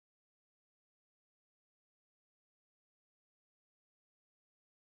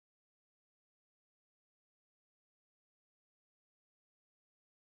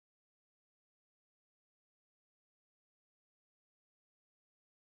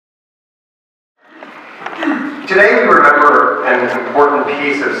Today we remember an important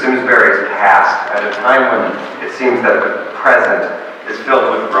piece of Simsbury's past at a time when it seems that the present is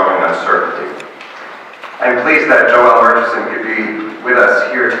filled with growing uncertainty. I'm pleased that Joelle Murchison could be with us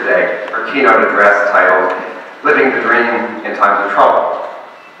here today. Her keynote address titled, "Living the Dream in Times of Trouble."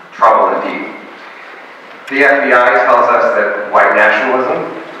 Trouble indeed. The FBI tells us that white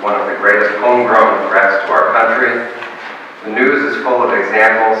nationalism is one of the greatest homegrown threats to our country. The news is full of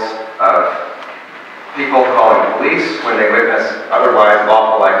examples of people calling police when they witness otherwise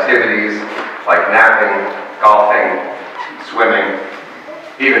lawful activities like napping, golfing, swimming,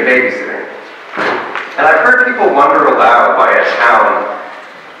 even babysitting. And I've heard people wonder aloud why a town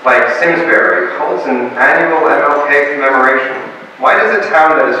like Simsbury holds an annual MLK commemoration. Why does a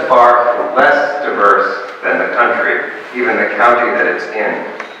town that is far less diverse than the country, even the county that it's in,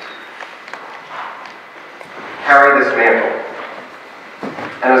 carry this mantle?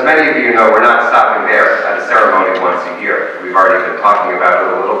 And as many of you know, we're not stopping there at a ceremony once a year. We've already been talking about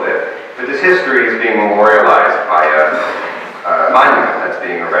it a little bit. But this history is being memorialized by a monument that's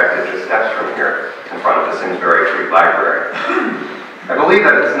being erected just steps from here in front of the Simsbury Free Library. I believe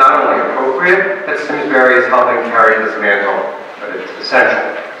that it's not only appropriate that Simsbury is helping carry this mantle, but it's essential.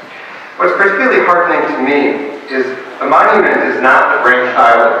 What's particularly heartening to me is the monument is not the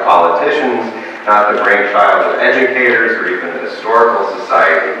brainchild of politicians, not the brainchild of educators or even the Historical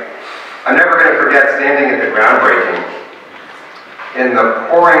Society. I'm never going to forget standing at the groundbreaking in the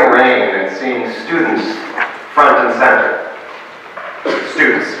pouring rain and seeing students front and center.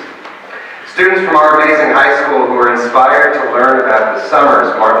 Students from our amazing high school who were inspired to learn about the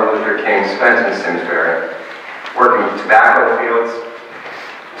summers Martin Luther King spent in Simsbury, working tobacco fields.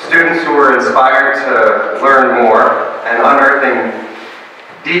 Students who were inspired to learn more and unearthing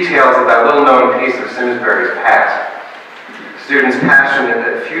details of that little-known piece of Simsbury's past. Students passionate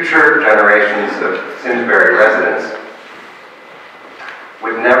that future generations of Simsbury residents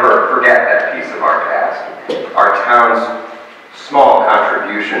would never forget that piece of our past, our town's small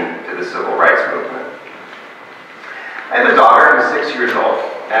contribution to the civil rights movement. I have a daughter who's 6 years old,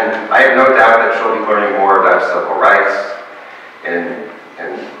 and I have no doubt that she'll be learning more about civil rights in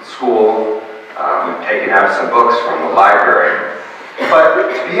school. We've taken out some books from the library. But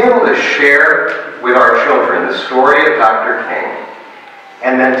to be able to share with our children the story of Dr. King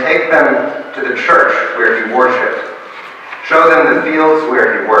and then take them to the church where he worshiped, show them the fields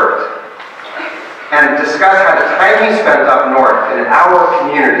where he worked, and discuss how the time he spent up north in our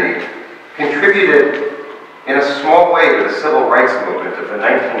community contributed in a small way to the civil rights movement of the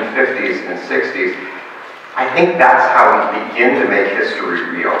 1950s and 60s, I think that's how we begin to make history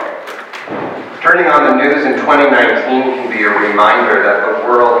real. Turning on the news in 2019 can be a reminder that the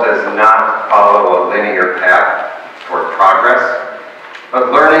world does not follow a linear path toward progress,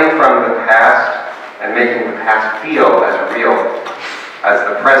 but learning from the past and making the past feel as real as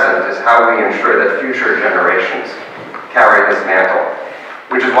the present is how we ensure that future generations carry this mantle.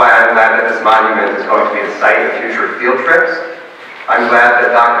 Which is why I'm glad that this monument is going to be the site of future field trips. I'm glad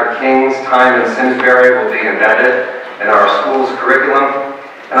that Dr. King's time in Simsbury will be embedded in our school's curriculum.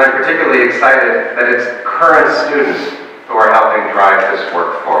 And I'm particularly excited that it's current students who are helping drive this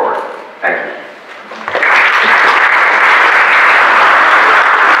work forward. Thank you.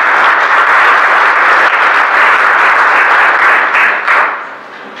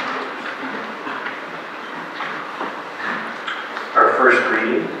 Our first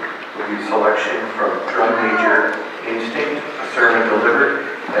reading will be a selection from Drum Major Instinct, a sermon delivered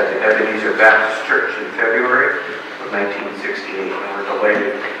at the Ebenezer Baptist Church in February of 1968, and we're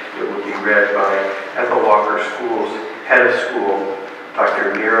delighted it will be read by Ethel Walker School's head of school,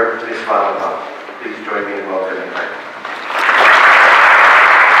 Dr. Mira Nisvalova. Please join me in welcoming her.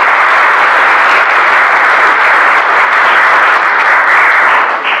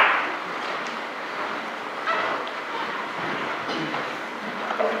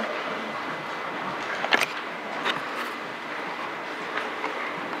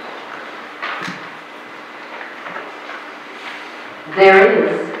 There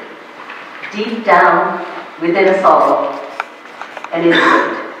is, deep down within us all, an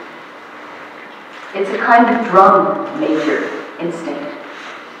instinct. It's a kind of drum major instinct.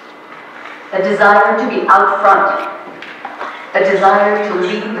 A desire to be out front. A desire to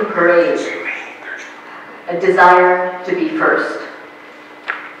lead the parade. A desire to be first.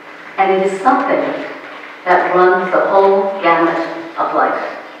 And it is something that runs the whole gamut of life.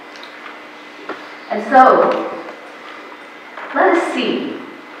 And so, let us see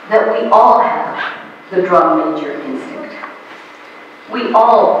that we all have the drum major instinct. We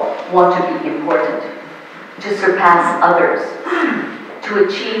all want to be important, to surpass others, to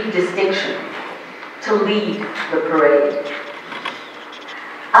achieve distinction, to lead the parade.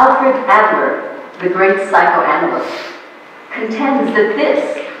 Alfred Adler, the great psychoanalyst, contends that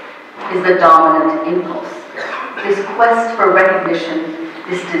this is the dominant impulse, this quest for recognition,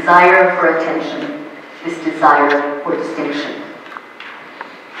 this desire for attention, this desire for distinction.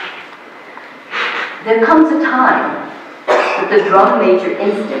 There comes a time that the drum major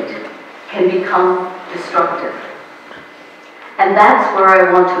instinct can become destructive. And that's where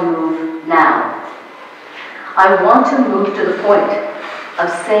I want to move now. I want to move to the point of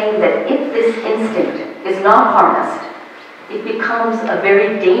saying that if this instinct is not harnessed, it becomes a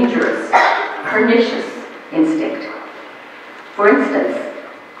very dangerous, pernicious instinct. For instance,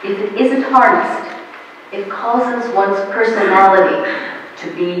 if it isn't harnessed, it causes one's personality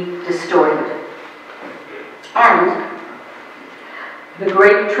to be distorted. And the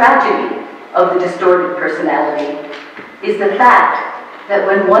great tragedy of the distorted personality is the fact that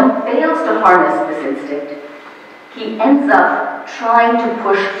when one fails to harness this instinct, he ends up trying to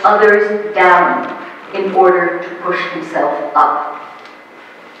push others down in order to push himself up.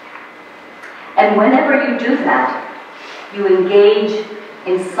 And whenever you do that, you engage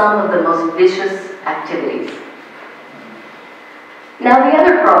in some of the most vicious activities. Now, the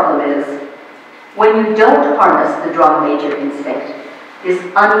other problem is, when you don't harness the drum major instinct, this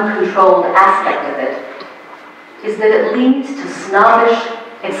uncontrolled aspect of it, is that it leads to snobbish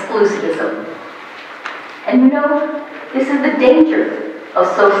exclusivism. And you know, this is the danger of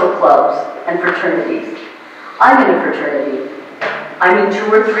social clubs and fraternities. I'm in a fraternity. I'm in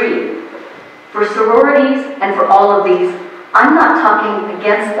 2 or 3. For sororities and for all of these, I'm not talking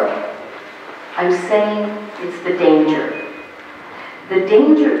against them. I'm saying it's the danger. The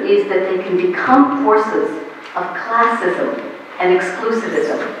danger is that they can become forces of classism and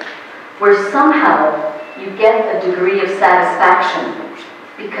exclusivism, where somehow you get a degree of satisfaction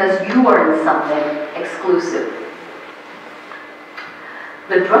because you are in something exclusive.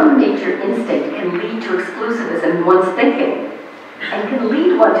 The drum major instinct can lead to exclusivism in one's thinking, and can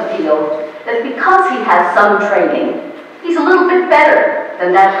lead one to feel that because he has some training, he's a little bit better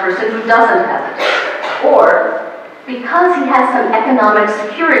than that person who doesn't have it. Or because he has some economic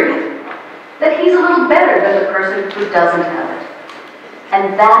security, that he's a little better than the person who doesn't have it.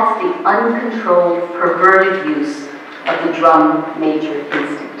 And that's the uncontrolled, perverted use of the drum major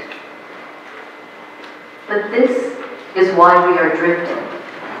instinct. But this is why we are drifting.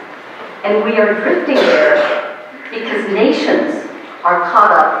 And we are drifting there because nations are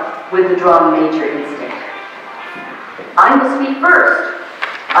caught up with the drum major instinct. I must be first.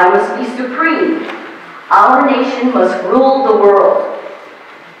 I must be supreme. Our nation must rule the world.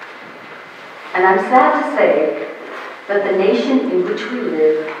 And I'm sad to say that the nation in which we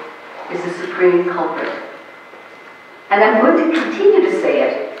live is the supreme culprit. And I'm going to continue to say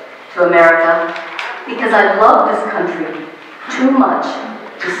it to America because I love this country too much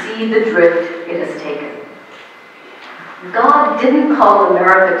to see the drift it has taken. God didn't call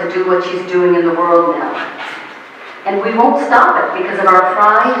America to do what she's doing in the world now. And we won't stop it because of our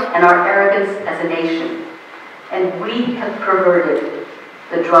pride and our arrogance as a nation. And we have perverted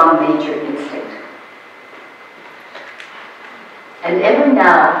the drum major instinct. And every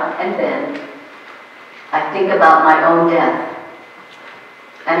now and then, I think about my own death.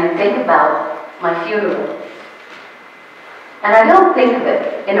 And I think about my funeral. And I don't think of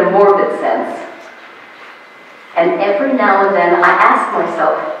it in a morbid sense. And every now and then I ask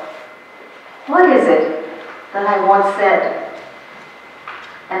myself, what is it that I once said?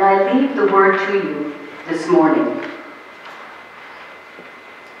 And I leave the word to you this morning.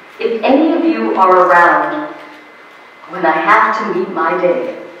 If any of you are around when I have to meet my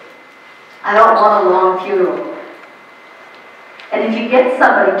day, I don't want a long funeral. And if you get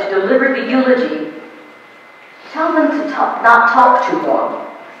somebody to deliver the eulogy, tell them to not talk too long.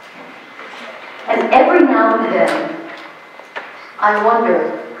 And every now and then, I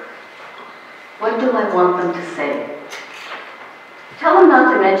wonder, what do I want them to say? Tell them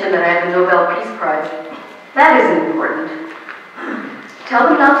not to mention that I have a Nobel Peace Prize. That isn't important. Tell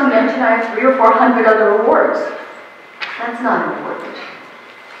them not to mention I have 300 or 400 other awards. That's not important.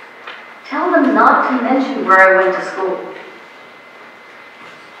 Tell them not to mention where I went to school.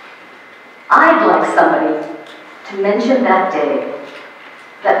 I'd like somebody to mention that day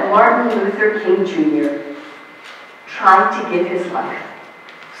that Martin Luther King Jr. tried to give his life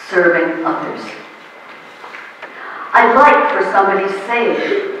serving others. I'd like for somebody to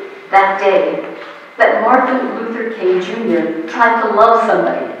say that day that Martin Luther King Jr. tried to love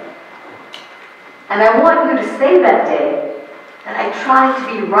somebody. And I want you to say that day that I tried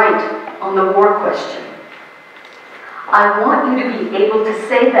to be right on the war question. I want you to be able to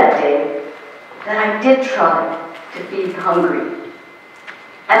say that day that I did try to feed the hungry.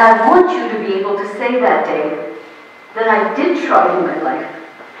 And I want you to be able to say that day that I did try in my life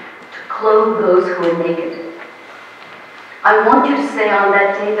to clothe those who are naked. I want you to say on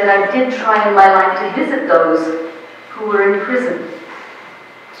that day that I did try in my life to visit those who were in prison.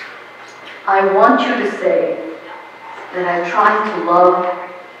 I want you to say that I tried to love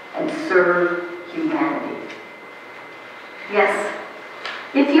and serve humanity. Yes,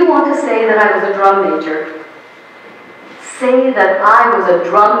 if you want to say that I was a drum major, say that I was a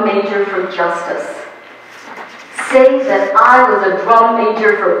drum major for justice. Say that I was a drum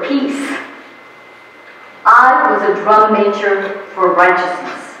major for peace. I was a drum major for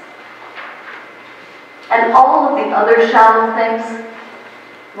righteousness. And all of the other shallow things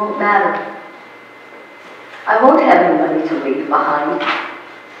won't matter. I won't have any money to leave behind.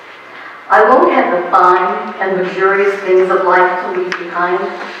 I won't have the fine and luxurious things of life to leave behind.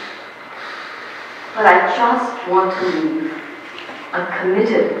 But I just want to leave a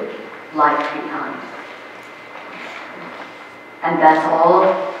committed life behind. And that's all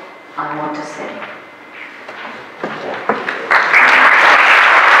I want to say.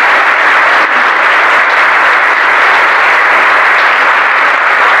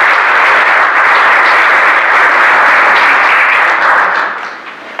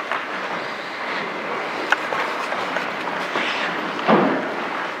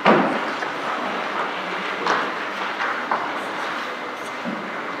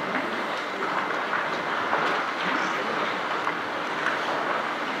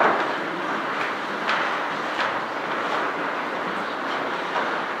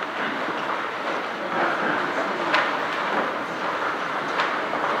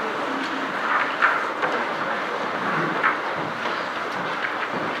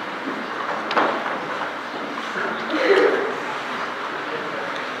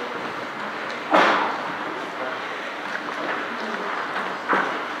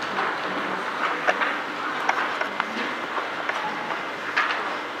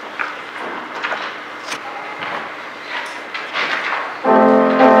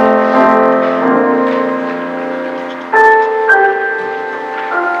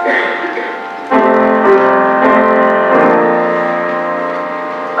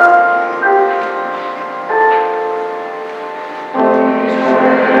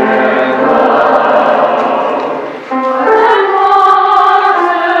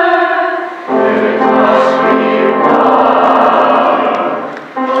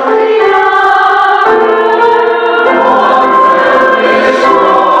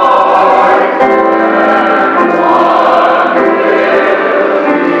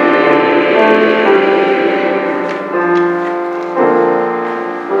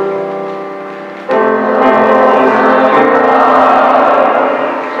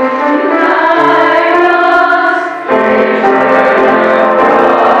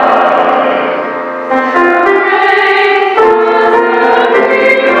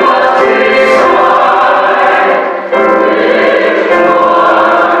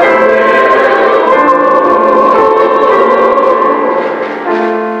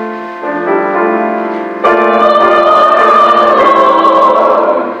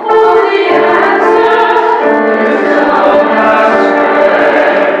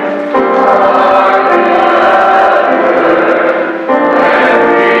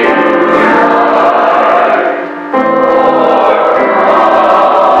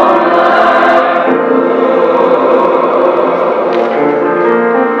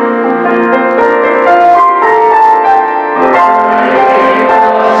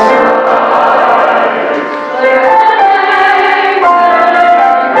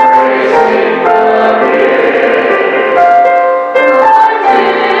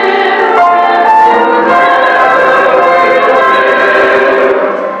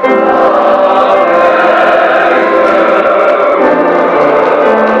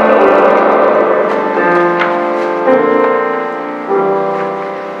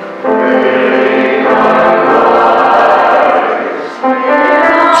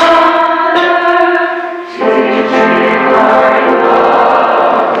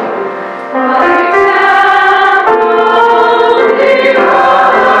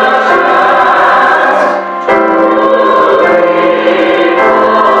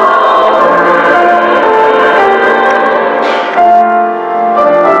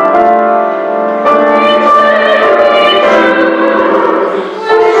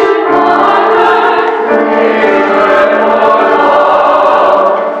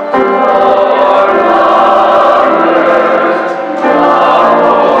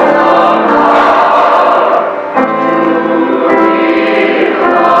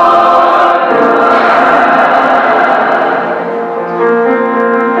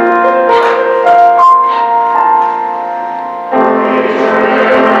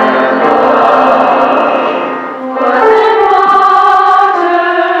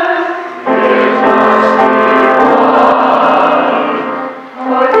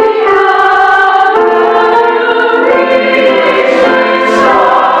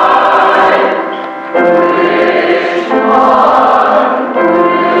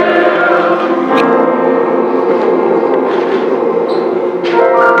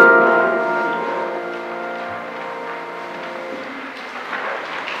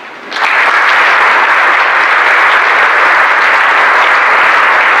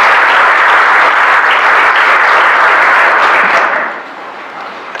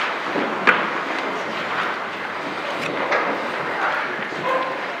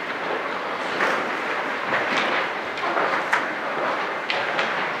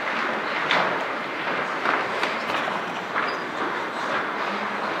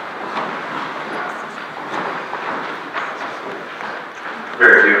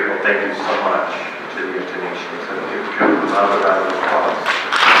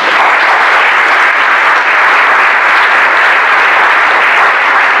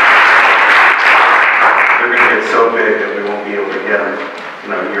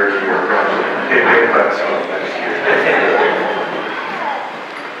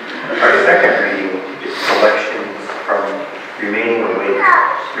 second reading is selections from Remaining Awake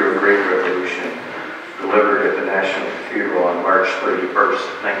Through a Great Revolution, delivered at the National Cathedral on March 31st,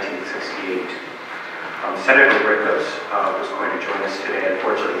 1968. Senator Rickles was going to join us today.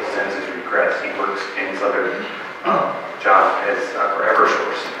 Unfortunately, he sends his regrets. He works in his other job for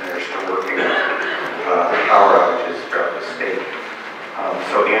Eversource, and they're still working on power outages throughout the state.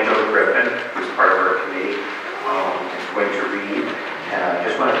 So Angela Griffin, who's part of our committee, is going to read. And I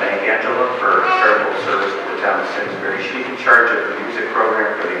just want to thank Angela for her incredible service to the town of Simsbury. She's in charge of the music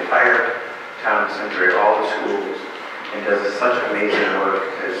program for the entire town of Simsbury, all the schools, and does such amazing work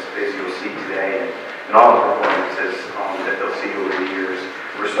as you'll see today, and all the performances that they'll see over the years.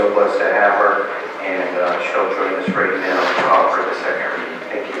 We're so blessed to have her, and she'll join us right now for the second reading.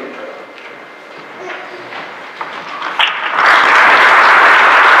 Thank you, Angela.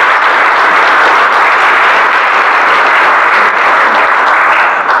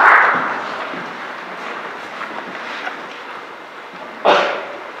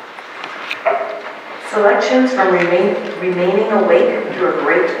 Selections from Remaining Awake Through a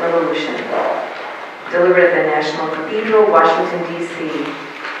Great Revolution, delivered at the National Cathedral, Washington, D.C.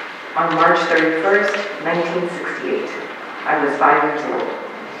 on March 31st, 1968. I was 5 years old.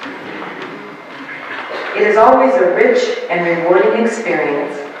 It is always a rich and rewarding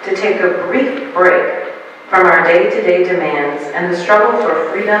experience to take a brief break from our day-to-day demands and the struggle for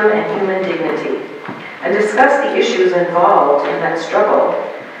freedom and human dignity, and discuss the issues involved in that struggle,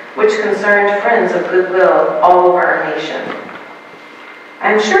 which concerned friends of goodwill all over our nation.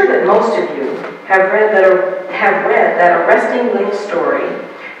 I'm sure that most of you have read that arresting little story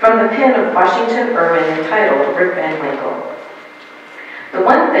from the pen of Washington Irving entitled Rip Van Winkle. The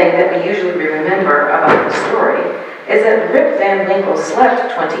one thing that we usually remember about the story is that Rip Van Winkle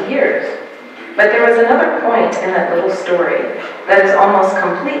slept 20 years. But there was another point in that little story that is almost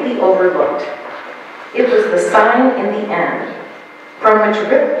completely overlooked. It was the sign in the end, from which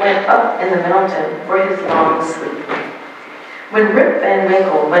Rip went up in the mountain for his long sleep. When Rip Van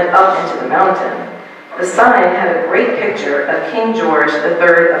Winkle went up into the mountain, the sign had a great picture of King George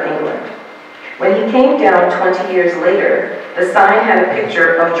III of England. When he came down 20 years later, the sign had a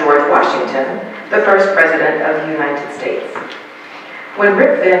picture of George Washington, the first president of the United States. When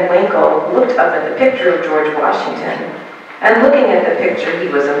Rip Van Winkle looked up at the picture of George Washington, and looking at the picture he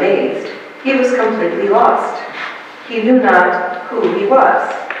was amazed, he was completely lost. He knew not who he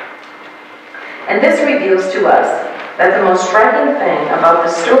was. And this reveals to us that the most striking thing about the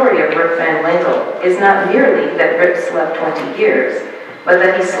story of Rip Van Winkle is not merely that Rip slept 20 years, but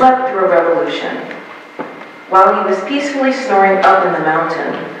that he slept through a revolution. While he was peacefully snoring up in the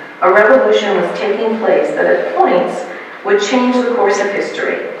mountain, a revolution was taking place that at points would change the course of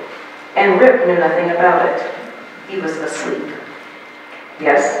history, and Rip knew nothing about it. He was asleep.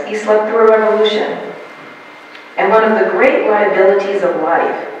 Yes, he slept through a revolution. And one of the great liabilities of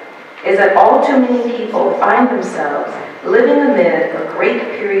life is that all too many people find themselves living amid a great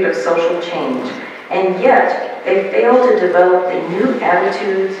period of social change, and yet they fail to develop the new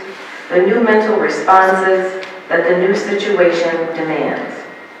attitudes, the new mental responses that the new situation demands.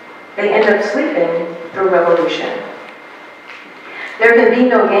 They end up sleeping through revolution. There can be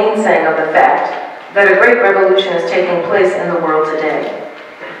no gainsaying of the fact that a great revolution is taking place in the world today.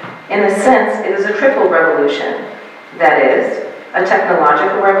 In a sense, it is a triple revolution. That is, a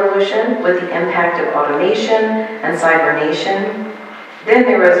technological revolution with the impact of automation and cybernation. Then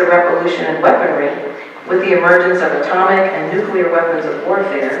there is a revolution in weaponry with the emergence of atomic and nuclear weapons of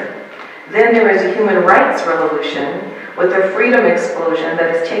warfare. Then there is a human rights revolution with the freedom explosion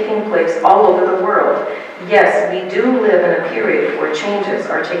that is taking place all over the world. Yes, we do live in a period where changes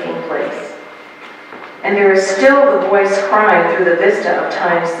are taking place. And there is still the voice crying through the vista of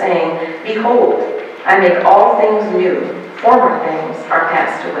time saying, "Behold, I make all things new. Former things are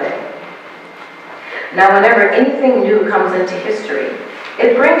passed away." Now, whenever anything new comes into history,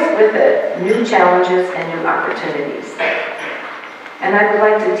 it brings with it new challenges and new opportunities. And I would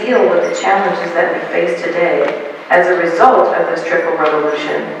like to deal with the challenges that we face today as a result of this triple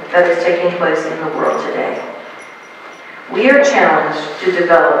revolution that is taking place in the world today. We are challenged to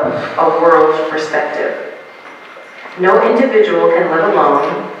develop a world perspective. No individual can live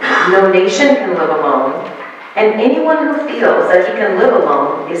alone, no nation can live alone, and anyone who feels that he can live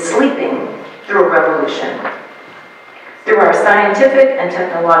alone is sleeping through a revolution. Through our scientific and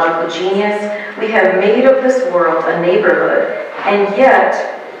technological genius, we have made of this world a neighborhood, and yet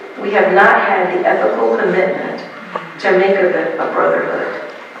we have not had the ethical commitment to make of it a brotherhood.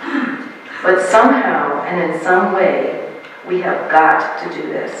 But somehow and in some way, we have got to do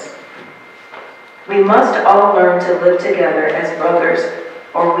this. We must all learn to live together as brothers,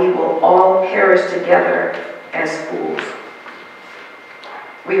 or we will all perish together as fools.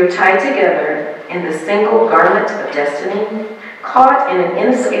 We are tied together in the single garment of destiny, caught in an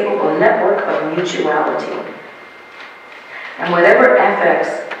inescapable network of mutuality. And whatever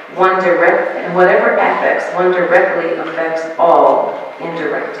affects one directly affects all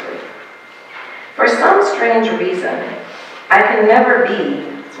indirectly. For some strange reason, I can never be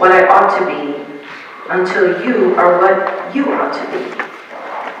what I ought to be until you are what you ought to be.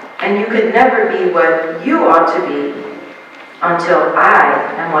 And you could never be what you ought to be until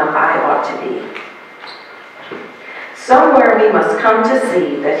I am what I ought to be. Somewhere we must come to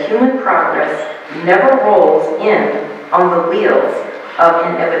see that human progress never rolls in on the wheels of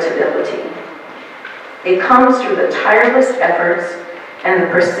inevitability. It comes through the tireless efforts and the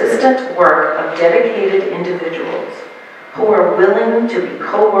persistent work of dedicated individuals who are willing to be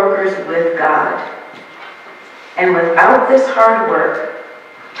co-workers with God. And without this hard work,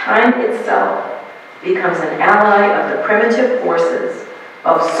 time itself becomes an ally of the primitive forces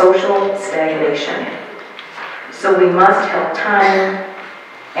of social stagnation. So we must help time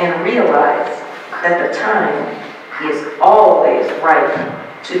and realize that the time is always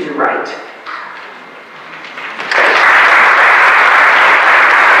ripe to do right.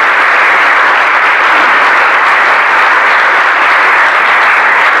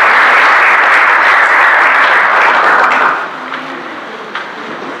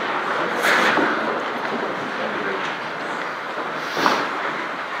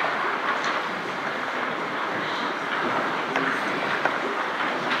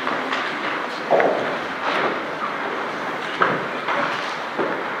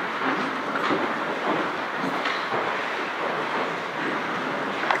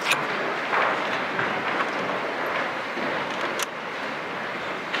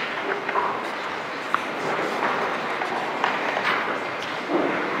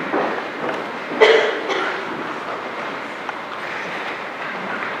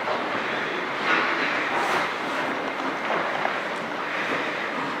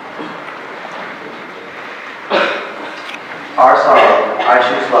 Our song, I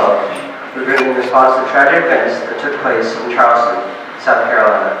Choose Love, was written in response to tragic events that took place in Charleston, South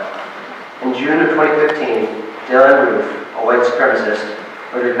Carolina. In June of 2015, Dylan Roof, a white supremacist,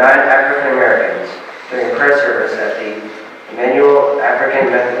 murdered 9 African Americans during a prayer service at the Emmanuel African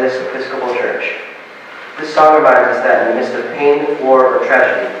Methodist Episcopal Church. This song reminds us that in the midst of pain, war, or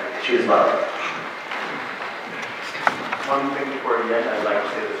tragedy, to choose love. One thing before the end, I'd like to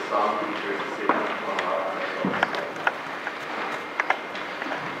say this song features a statement from our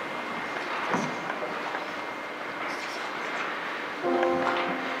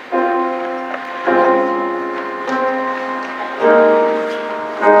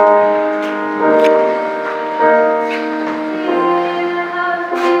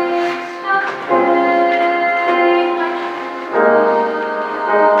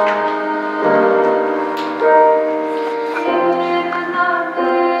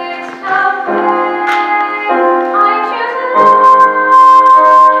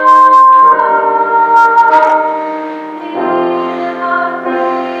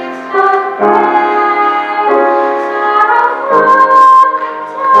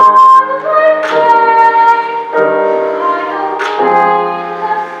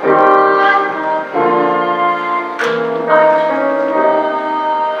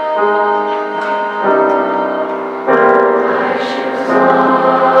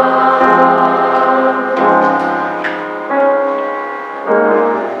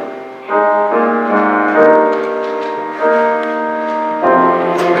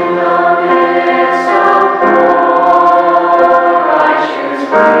ourselves.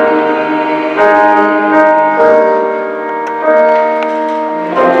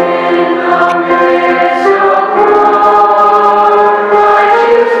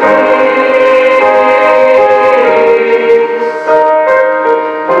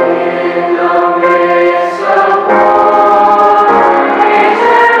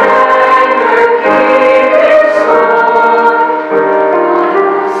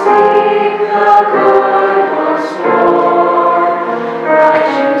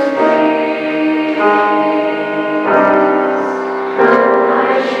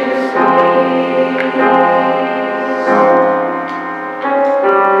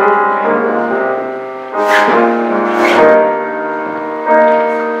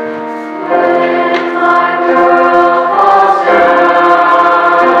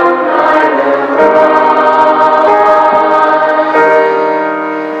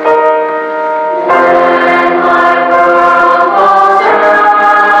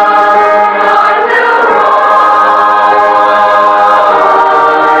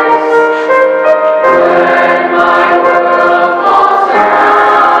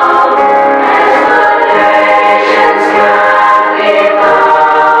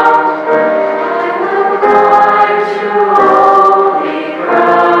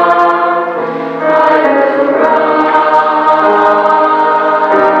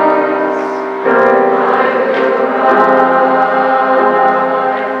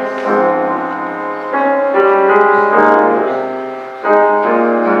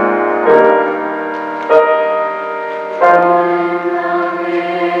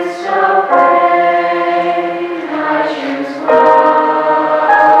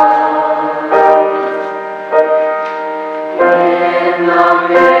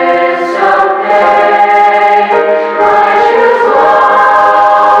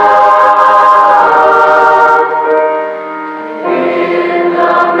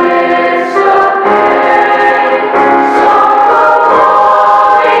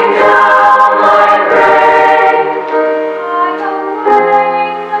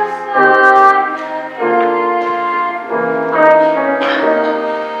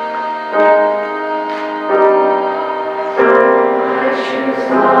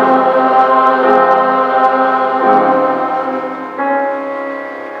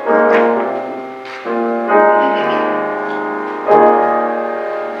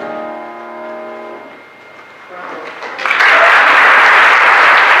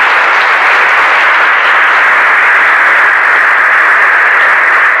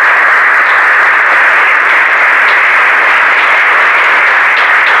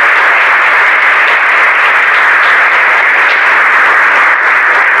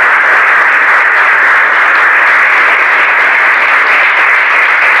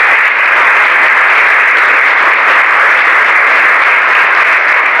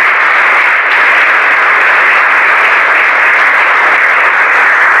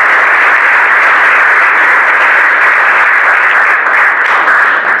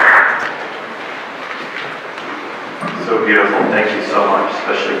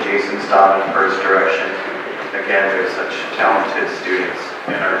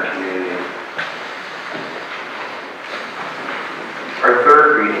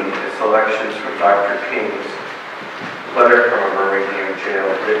 selections from Dr. King's letter from a Birmingham jail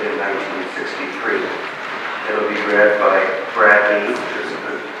written in 1963. It'll be read by Brad Lee, who's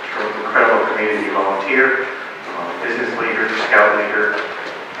an incredible community volunteer, business leader, scout leader,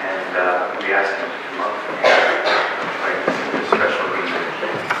 and we asked him to come up and write a special reading.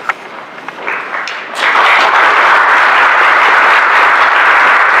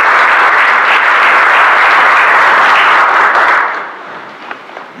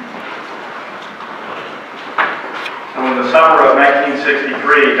 In the summer of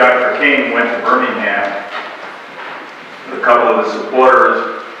 1963, Dr. King went to Birmingham with a couple of his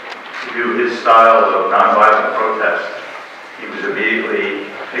supporters to do his style of nonviolent protest. He was immediately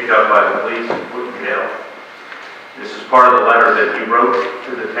picked up by the police and put in jail. This is part of the letter that he wrote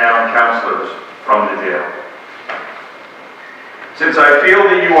to the town councilors from the jail. Since I feel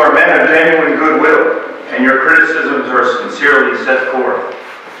that you are men of genuine goodwill and your criticisms are sincerely set forth,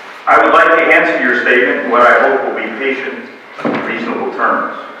 I would like to answer your statement in what I hope will be patient and reasonable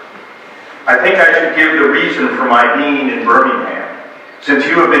terms. I think I should give the reason for my being in Birmingham, since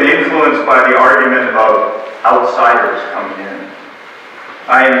you have been influenced by the argument of outsiders coming in.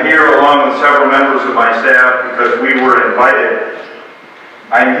 I am here along with several members of my staff because we were invited.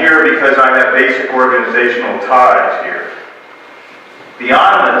 I am here because I have basic organizational ties here.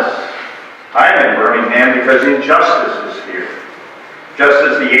 Beyond this, I am in Birmingham because injustice is here. Just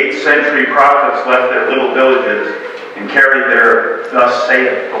as the 8th century prophets left their little villages and carried their "Thus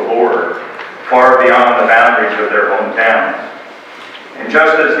saith the Lord" far beyond the boundaries of their hometowns. And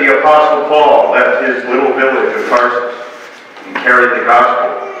just as the Apostle Paul left his little village of Tarsus and carried the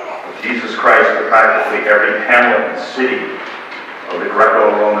gospel of Jesus Christ to practically every hamlet and city of the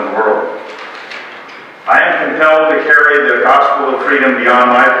Greco-Roman world, I am compelled to carry the gospel of freedom beyond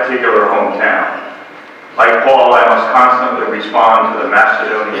my particular hometown. Like Paul, I must constantly respond to the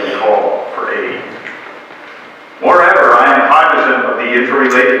Macedonian call for aid. Moreover, I am cognizant of the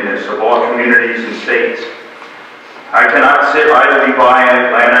interrelatedness of all communities and states. I cannot sit idly by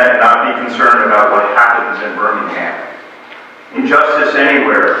in Atlanta and not be concerned about what happens in Birmingham. Injustice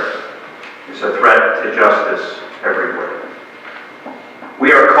anywhere is a threat to justice everywhere.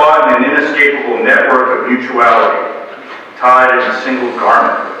 We are caught in an inescapable network of mutuality, tied in a single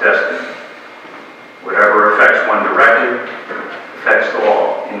garment of destiny. Whatever affects one directly, affects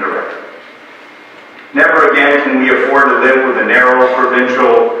all indirectly. Never again can we afford to live with a narrow,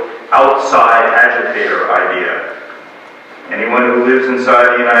 provincial, outside agitator idea. Anyone who lives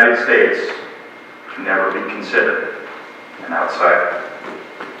inside the United States can never be considered an outsider.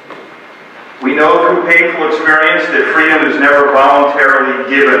 We know through painful experience that freedom is never voluntarily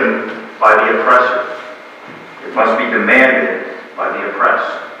given by the oppressor. It must be demanded by the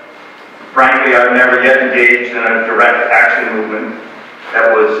oppressed. Frankly, I've never yet engaged in a direct action movement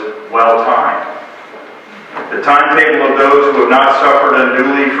that was well-timed. The timetable of those who have not suffered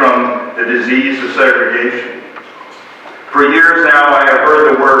unduly from the disease of segregation. For years now, I have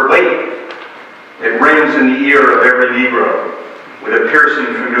heard the word wait. It rings in the ear of every Negro with a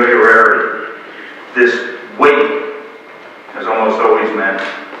piercing familiarity. This wait has almost always meant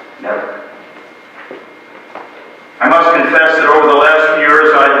never. I must confess that over the last few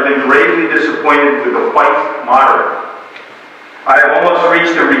years I have been gravely disappointed with the white moderate. I have almost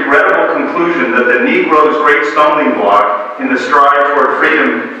reached a regrettable conclusion that the Negro's great stumbling block in the stride toward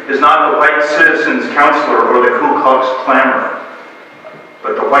freedom is not the white citizen's counselor or the Ku Klux Klaner,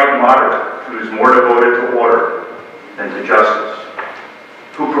 but the white moderate who is more devoted to order than to justice,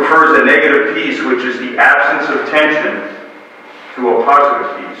 who prefers a negative peace, which is the absence of tension, to a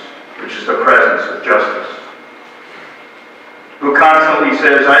positive peace, which is the presence of justice, who constantly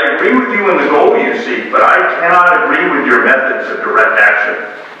says, I agree with you in the goal you seek, but I cannot agree with your methods of direct action,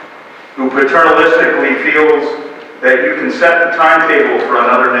 who paternalistically feels that you can set the timetable for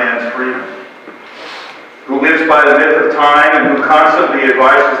another man's freedom, who lives by the myth of time and who constantly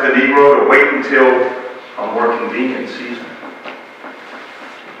advises the Negro to wait until a more convenient season.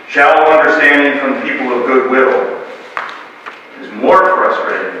 Shallow understanding from people of goodwill is more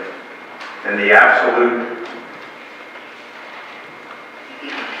frustrating than the absolute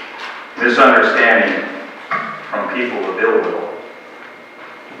misunderstanding from people of ill will.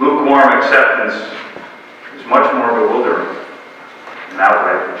 Lukewarm acceptance is much more bewildering than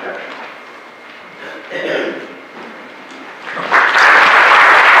outright rejection.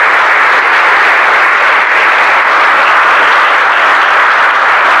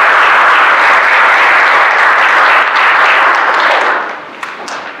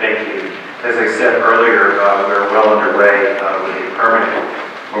 Thank you. As I said earlier, we're well underway with a permanent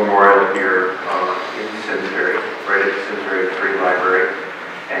memorial here in Simsbury, right at the Simsbury Free Library,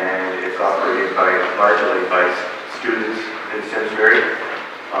 and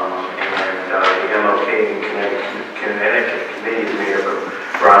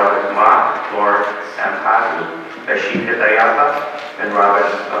Tashik Dayapa, and Robin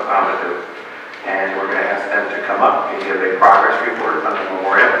Amadou. And we're going to ask them to come up and give a progress report on the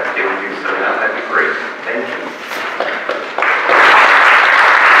memorial. If they would do so now, that'd be great. Thank you.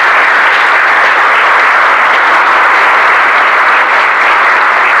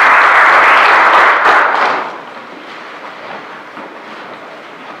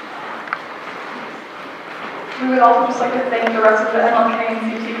 We would also just like to thank the rest of the MLK and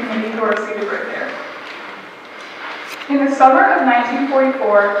CT committee who are seated right there. In the summer of 1944,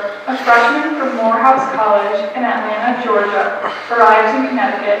 a freshman from Morehouse College in Atlanta, Georgia, arrived in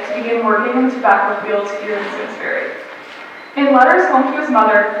Connecticut to begin working in the tobacco fields here in Simsbury. In letters home to his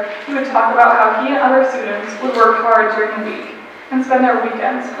mother, he would talk about how he and other students would work hard during the week and spend their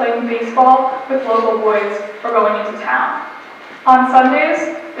weekends playing baseball with local boys or going into town. On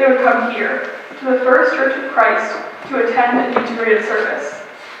Sundays, they would come here to the First Church of Christ to attend an integrated service.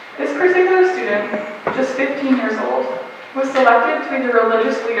 This particular student, just 15 years old, was selected to be the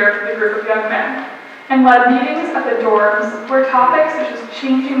religious leader for the group of young men and led meetings at the dorms where topics such as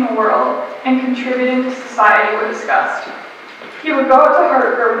changing the world and contributing to society were discussed. He would go out to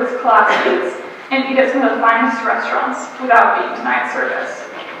Hartford with his classmates and eat at some of the finest restaurants without being denied service.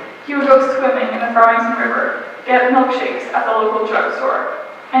 He would go swimming in the Farmington River, get milkshakes at the local drugstore,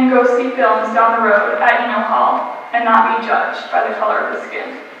 and go see films down the road at Eno Hall and not be judged by the color of his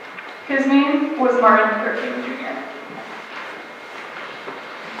skin. His name was Martin Luther King Jr.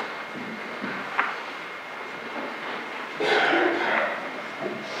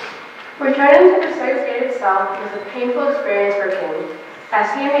 Returning to the Sixth Gate itself was a painful experience for King, as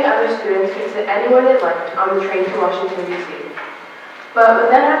he and the other students could sit anywhere they liked on the train to Washington, D.C., but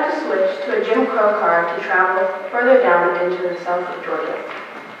would then have to switch to a Jim Crow car to travel further down into the south of Georgia.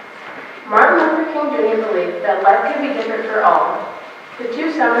 Martin Luther King Jr. believed that life could be different for all. The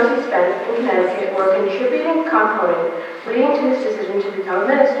 2 summers he spent in Connecticut were a contributing component leading to his decision to become a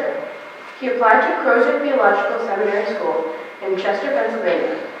minister. He applied to Crozer Theological Seminary School in Chester,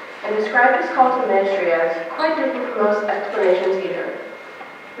 Pennsylvania, and described his call to ministry as quite different from most explanations he heard.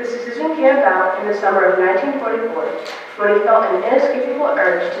 This decision came about in the summer of 1944 when he felt an inescapable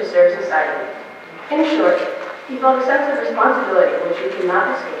urge to serve society. In short, he felt a sense of responsibility which he could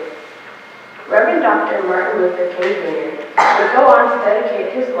not escape. Reverend Dr. Martin Luther King Jr. would go on to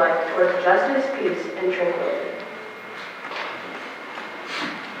dedicate his life towards justice, peace, and tranquility.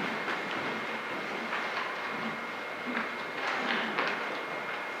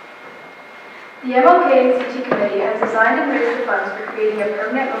 The MLK and CT Committee has designed and raised the funds for creating a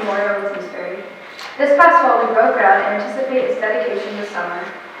permanent memorial in Simsbury. This past fall, we broke ground and anticipate its dedication this summer.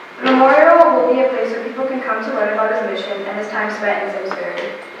 The memorial will be a place where people can come to learn about his mission and his time spent in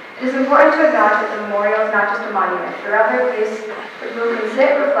Simsbury. It is important to acknowledge that the memorial is not just a monument, but rather a place where people can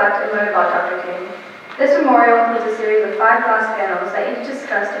sit, reflect, and learn about Dr. King. This memorial includes a series of 5 glass panels that each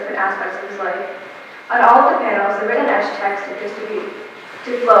discuss different aspects of his life. On all of the panels, the written etched text appears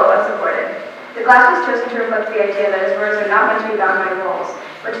to flow unsupported. The glass was chosen to reflect the idea that his words are not meant to be bound by walls,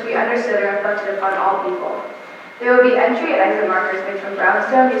 but to be understood and reflected upon all people. There will be entry and exit markers made from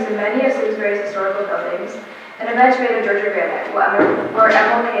brownstone used in many of Simsbury's historical buildings, and a bench made of Georgia granite, where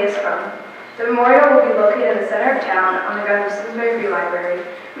MLK is from. The memorial will be located in the center of town on the grounds of Simsbury Free Library.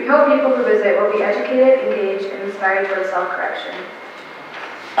 We hope people who visit will be educated, engaged, and inspired towards self-correction.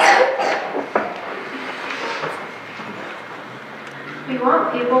 We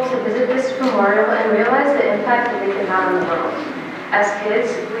want people to visit this memorial and realize the impact that they can have on the world. As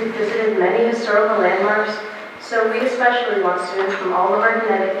kids, we've visited many historical landmarks, so we especially want students from all over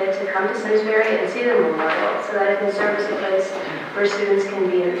Connecticut to come to Simsbury and see the memorial so that it can serve as a place where students can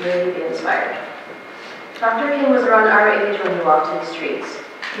really be inspired. Dr. King was around our age when he walked the streets.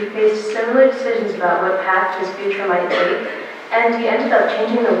 He faced similar decisions about what path his future might take, and he ended up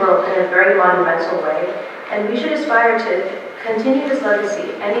changing the world in a very monumental way, and we should aspire to continue his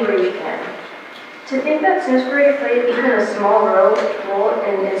legacy any way we can. To think that Simsbury played even a small role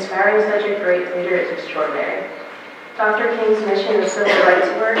in inspiring such a great leader is extraordinary. Dr. King's mission of civil rights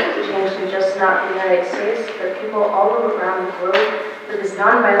work changed just not the United States, but people all around the globe with this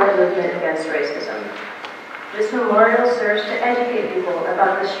nonviolent movement against racism. This memorial serves to educate people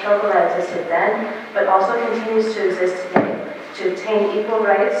about the struggle that existed then, but also continues to exist today, to obtain equal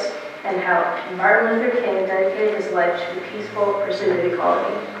rights, and how Martin Luther King dedicated his life to the peaceful pursuit of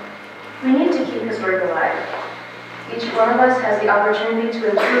equality. We need to keep his work alive. Each one of us has the opportunity to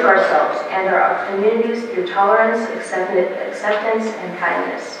improve ourselves and our communities through tolerance, acceptance, and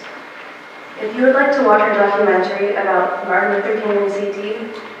kindness. If you would like to watch our documentary about Martin Luther King and CT,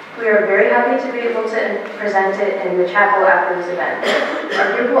 we are very happy to be able to present it in the chapel after this event.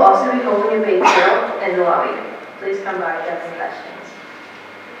 Our group will also be holding a bake sale in the lobby. Please come by if you have any questions.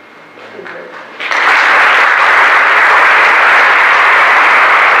 Thank you.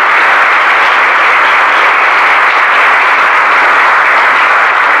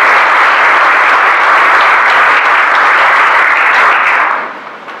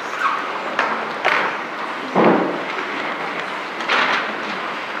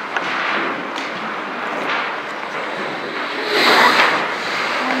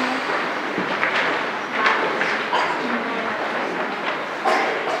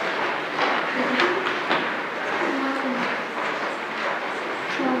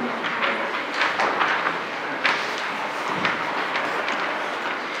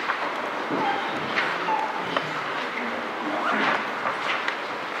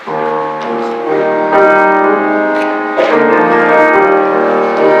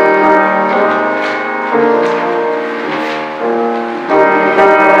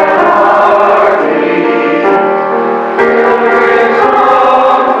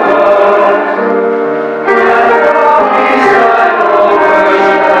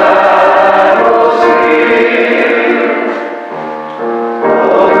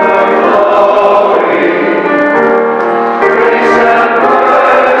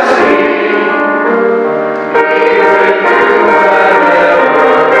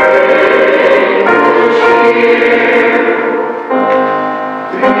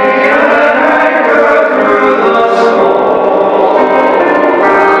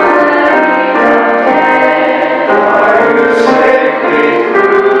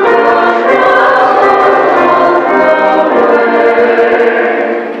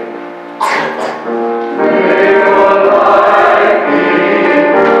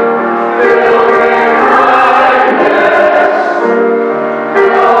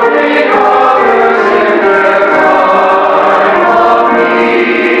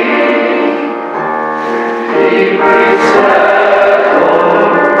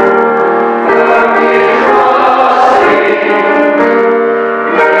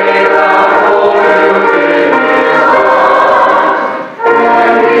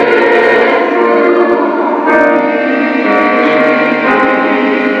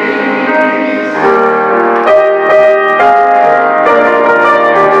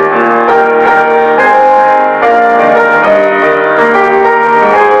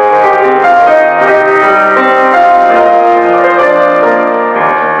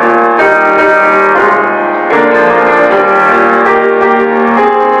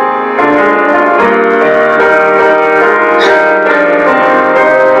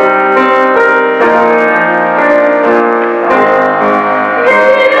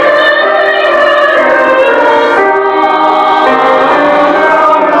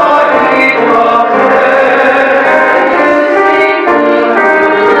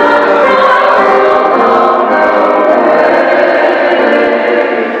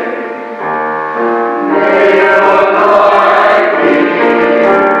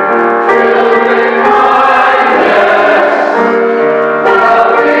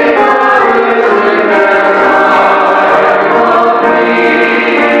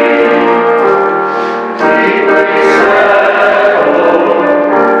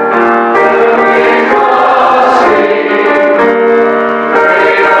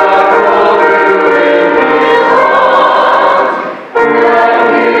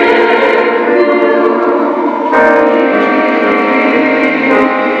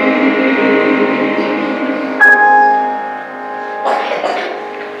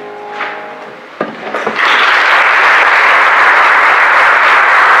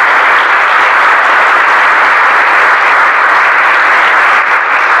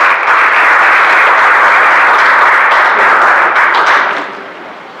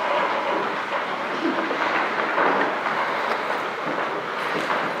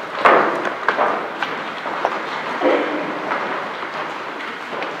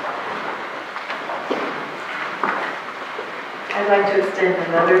 I'd like to extend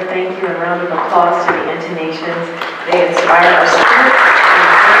another thank you and round of applause to the intonations. They inspire our students.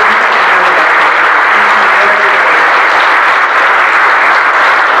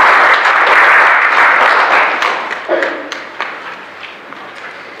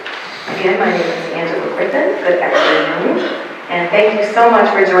 Again, my name is Angela Griffin. Good afternoon. And thank you so much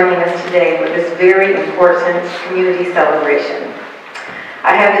for joining us today for this very important community celebration.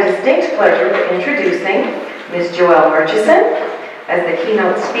 I have the distinct pleasure of introducing Ms. Joelle Murchison as the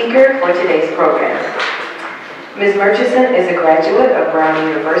keynote speaker for today's program. Ms. Murchison is a graduate of Brown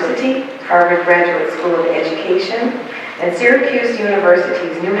University, Harvard Graduate School of Education, and Syracuse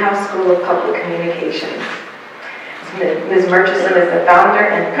University's Newhouse School of Public Communications. Ms. Murchison is the founder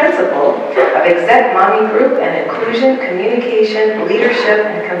and principal of Exec Mommy Group, an inclusion, communication, leadership,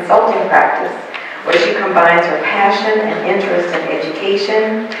 and consulting practice, where she combines her passion and interest in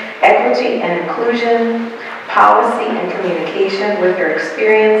education, equity and inclusion, policy and communication with her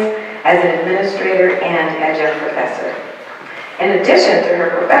experience as an administrator and adjunct professor. In addition to her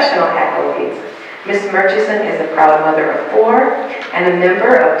professional accolades, Ms. Murchison is a proud mother of 4 and a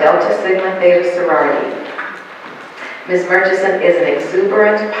member of Delta Sigma Theta sorority. Ms. Murchison is an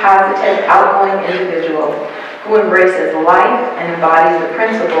exuberant, positive, outgoing individual who embraces life and embodies the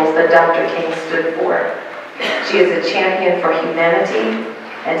principles that Dr. King stood for. She is a champion for humanity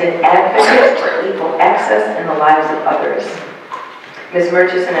and an advocate for equal access in the lives of others. Ms.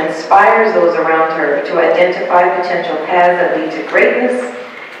 Murchison inspires those around her to identify potential paths that lead to greatness,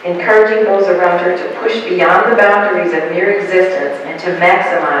 encouraging those around her to push beyond the boundaries of mere existence and to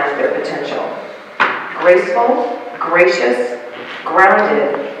maximize their potential. Graceful, gracious,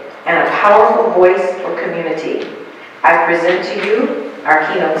 grounded, and a powerful voice for community. I present to you our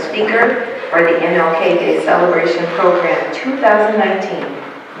keynote speaker for the MLK Day Celebration Program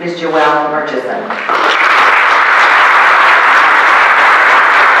 2019, Ms. Joelle Murchison.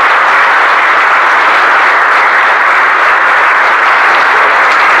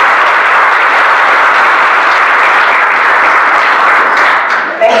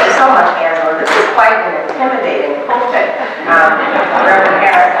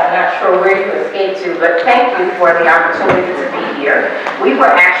 But thank you for the opportunity to be here. We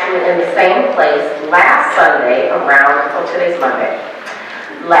were actually in the same place last Sunday around, today's Monday.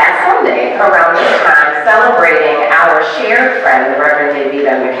 Last Sunday around this time, celebrating our shared friend, the Reverend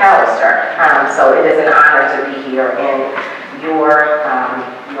Davida McAllister. So it is an honor to be here in your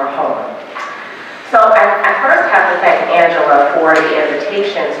home. So I first have to thank Angela for the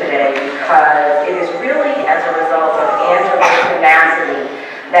invitation today, because it is really as a result of Angela's tenacity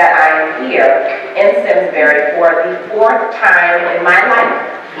that I am here in Simsbury for the 4th time in my life.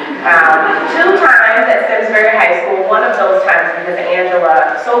 2 times at Simsbury High School, one of those times because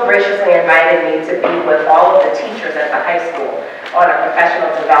Angela so graciously invited me to be with all of the teachers at the high school on a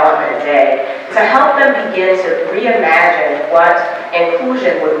professional development day to help them begin to reimagine what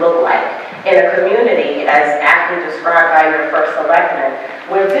inclusion would look like in a community as aptly described by your first selectman,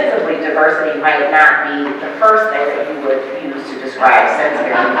 where visibly diversity might not be the first thing that you would use to describe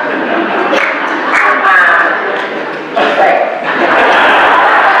Simsbury.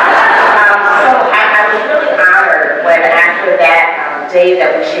 So I was really honored when after that day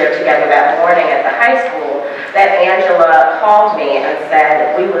that we shared together that morning at the high school, that Angela called me and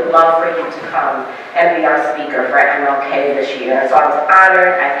said, we would love for you to come and be our speaker for MLK this year. And so I was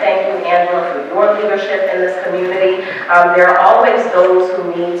honored. I thank you, Angela, for your leadership in this community. There are always those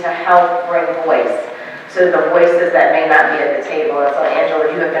who need to help bring voice to the voices that may not be at the table. And so,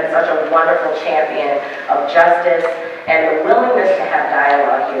 Angela, you have been such a wonderful champion of justice and the willingness to have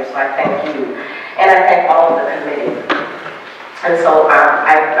dialogue here. So I thank you. And I thank all of the committee. And so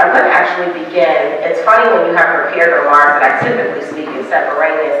I'm going to actually begin. It's funny when you have prepared remarks, and I typically speak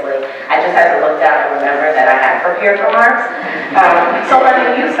extemporaneously. I just had to look down and remember that I had prepared remarks. So let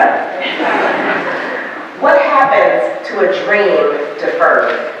me use them. What happens to a dream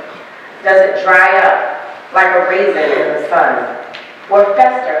deferred? Does it dry up like a raisin in the sun, or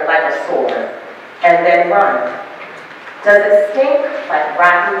fester like a sore, and then run? Does it stink like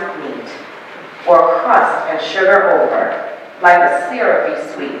rotten meat, or crust and sugar over, like a syrupy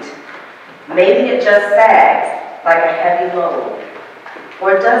sweet? Maybe it just sags like a heavy load,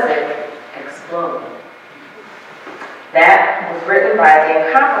 or does it explode? That was written by the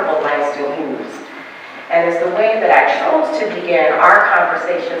incomparable Langston Hughes, and it's the way that I chose to begin our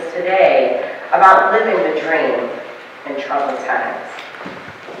conversations today about living the dream in troubled times.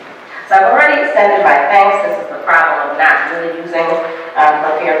 So I've already extended my thanks. This is the problem of not really using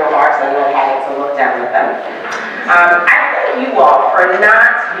prepared remarks and then having to look down at them. I thank you all for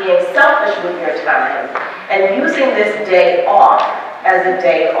not being selfish with your time and using this day off as a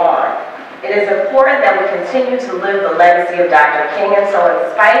day on. It is important that we continue to live the legacy of Dr. King, and so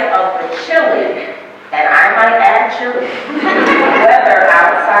in spite of the chilly, and I might add chilly, weather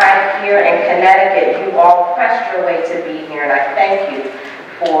outside here in Connecticut, you all pressed your way to be here, and I thank you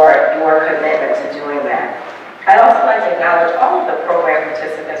for your commitment to doing that. I'd also like to acknowledge all of the program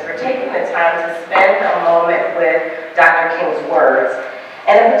participants for taking the time to spend a moment with Dr. King's words.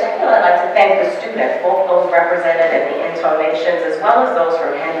 And in particular, I'd like to thank the students, both those represented in the intonations as well as those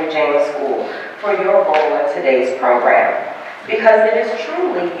from Henry James School, for your role in today's program, because it is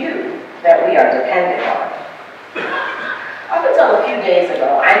truly you that we are dependent on. Up until a few days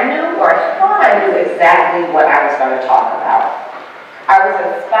ago, I knew or thought I knew exactly what I was going to talk about. I was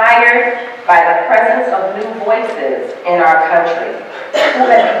inspired by the presence of new voices in our country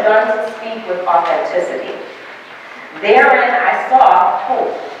who had begun to speak with authenticity. Therein, I saw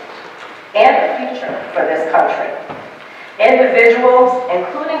hope and a future for this country. Individuals,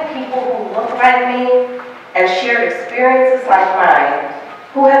 including people who look like me and shared experiences like mine,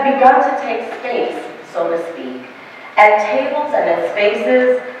 who have begun to take space, so to speak, at tables and in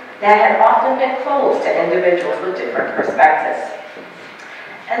spaces that had often been closed to individuals with different perspectives.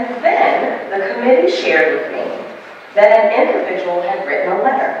 And then the committee shared with me that an individual had written a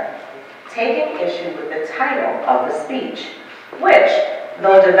letter taking issue with the title of the speech, which,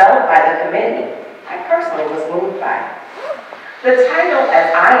 though developed by the committee, I personally was moved by. The title, as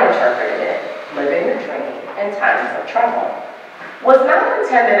I interpreted it, Living the Dream in Times of Trouble, was not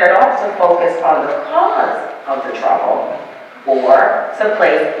intended at all to focus on the cause of the trouble or to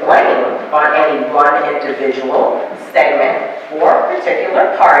place blame on any one individual, segment, or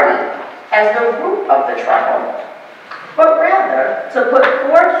particular party as the root of the trouble, but rather to put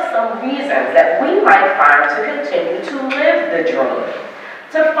forth some reasons that we might find to continue to live the dream,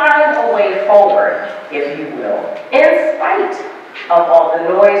 to find a way forward, if you will, in spite of all the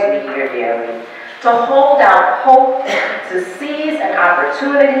noise we hear daily, to hold out hope, to seize an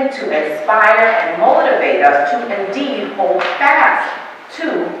opportunity to inspire and motivate us to indeed hold fast to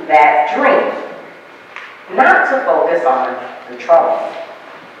that dream, not to focus on the trouble.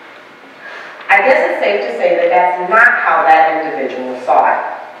 I guess it's safe to say that that's not how that individual saw it.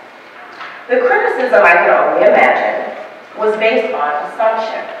 The criticism, I can only imagine, was based on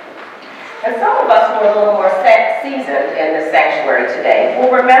assumption. And some of us who are a little more seasoned in the sanctuary today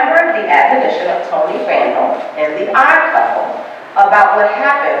will remember the admonition of Tony Randall in The Odd Couple about what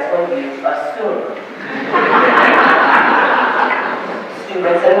happens when you assume.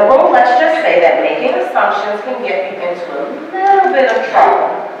 Students in the room, let's just say that making assumptions can get you into a little bit of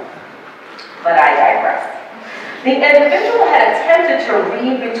trouble. But I digress. The individual had attempted to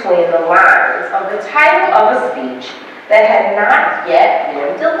read between the lines of the title of a speech that had not yet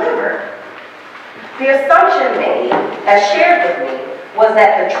been delivered. The assumption made, as shared with me, was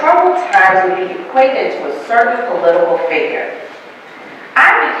that the troubled times would be equated to a certain political figure. I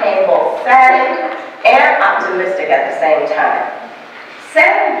became both saddened and optimistic at the same time.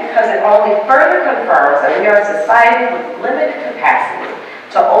 Saddened because it only further confirms that we are a society with limited capacity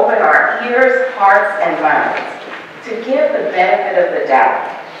to open our ears, hearts, and minds, to give the benefit of the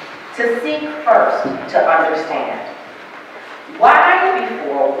doubt, to seek first to understand. Why,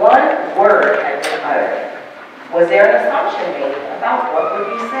 before one word had been uttered, was there an assumption made about what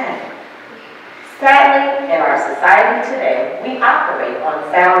would be said? Sadly, in our society today, we operate on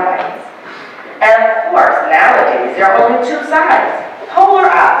sound bites. And of course, nowadays, there are only two sides, polar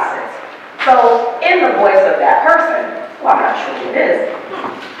opposites. So, in the voice of that person, well, I'm not sure who it is,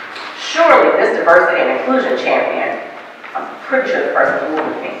 surely this diversity and inclusion champion, I'm pretty sure the person who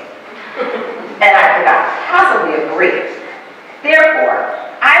moved me, and I could not possibly agree. Therefore,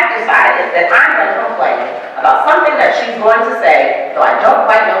 I've decided that I'm going to complain about something that she's going to say, though I don't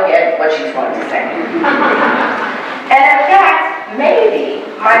quite know yet what she's going to say. And in fact, maybe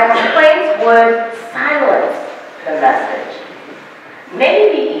my complaints would silence the message.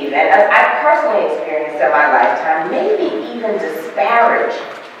 Maybe even, as I've personally experienced in my lifetime, maybe even disparage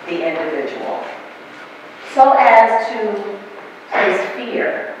the individual, so as to place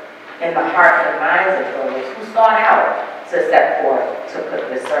fear in the hearts and minds of those who sought out to set forth to put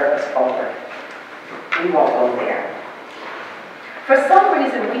this service forward. We won't go there. For some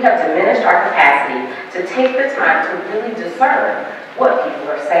reason, we have diminished our capacity to take the time to really discern what people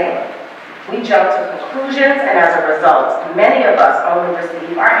are saying. We jump to conclusions, and as a result, many of us only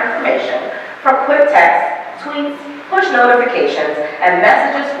receive our information from quick texts, tweets, push notifications, and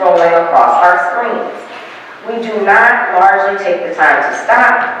messages scrolling across our screens. We do not largely take the time to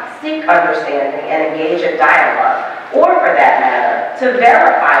stop, seek understanding, and engage in dialogue, or for that matter, to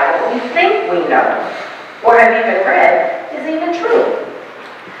verify what we think we know, or have even read, is even true.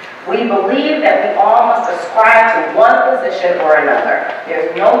 We believe that we all must ascribe to one position or another.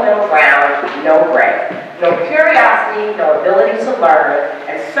 There's no middle ground, no gray. No curiosity, no ability to learn,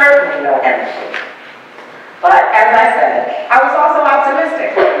 and certainly no empathy. But, as I said, I was also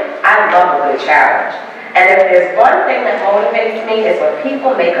optimistic. I love a good challenge. And if there's one thing that motivates me, it's when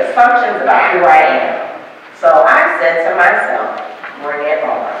people make assumptions about who I am. So I said to myself, bring it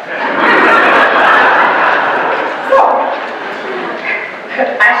on. So,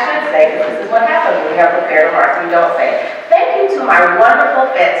 I should say, because this is what happens when we have prepared remarks, we don't say. Thank you to my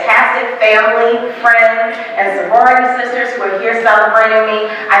wonderful, fantastic family, friends, and sorority sisters who are here celebrating me.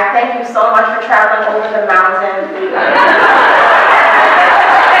 I thank you so much for traveling over the mountain.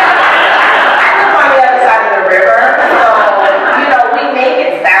 I live on the other side of the river, so, you know, we make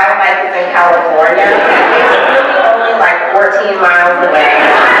it sound like it's in California. It's really only like 14 miles away.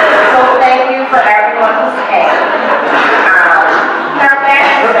 So thank you for everyone who came.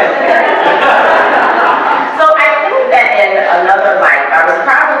 So I think that in another life, I was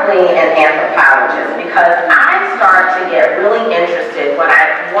probably an anthropologist because I start to get really interested when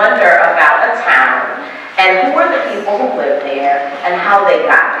I wonder about a town and who are the people who live there and how they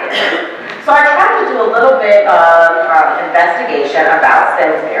got there. So I tried to do a little bit of investigation about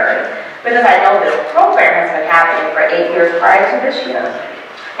Simsbury because I know this program has been happening for 8 years prior to this year.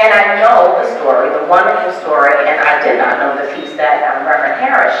 And I know the story, the wonderful story, and I did not know the piece that Reverend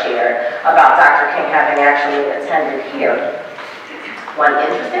Harris shared about Dr. King having actually attended here. One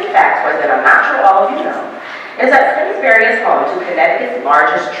interesting fact was that I'm not sure all of you know, is that Simsbury is home to Connecticut's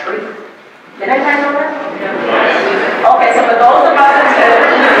largest tree. Did anybody know that? Okay, so for those of us who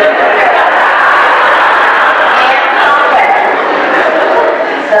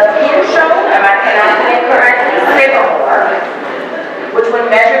the pin show, am I pronouncing it correctly? Which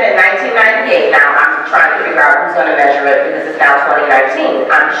when measured in 1998, now I'm trying to figure out who's going to measure it because it's now 2019.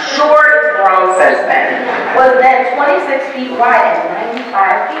 I'm sure it's grown since then. Was then 26 feet wide and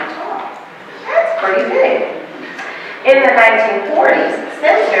 95 feet tall. That's pretty big. In the 1940s,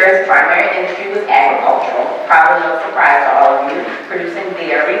 Simsbury's primary industry was agricultural, probably no surprise to all of you, producing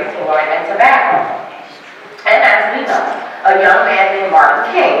dairy, corn, and tobacco. And as we know, a young man named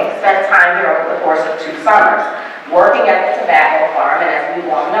Martin King spent time here over the course of 2 summers, working at the tobacco farm, and as we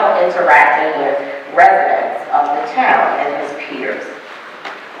all know, interacting with residents of the town and his peers.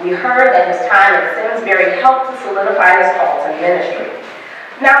 We heard that his time at Simsbury helped to solidify his call to ministry.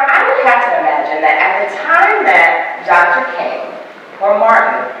 Now, I would have to imagine that at the time that Dr. King, or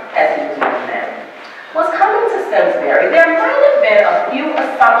Martin, as he was known then, was coming to Simsbury, there might have been a few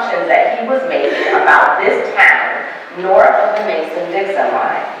assumptions that he was making about this town north of the Mason-Dixon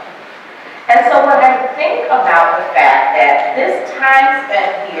line. And so when I think about the fact that this time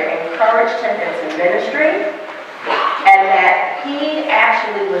spent here encouraged him into ministry, and that he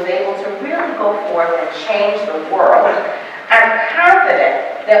actually was able to really go forth and change the world, I'm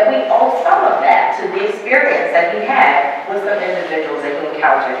confident that we owe some of that to the experience that he had with some individuals that he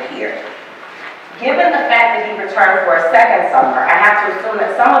encountered here. Given the fact that he returned for a second summer, I have to assume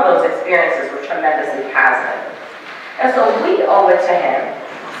that some of those experiences were tremendously positive. And so we owe it to him,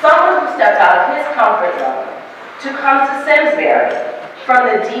 someone who stepped out of his comfort zone to come to Simsbury from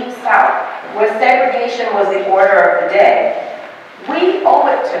the deep south, where segregation was the order of the day. We owe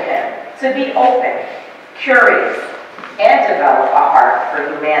it to him to be open, curious, and develop a heart for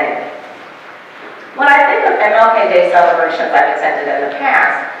humanity. When I think of MLK Day celebrations I've attended in the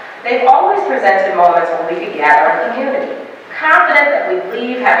past, they've always presented moments when we could gather a community, confident that we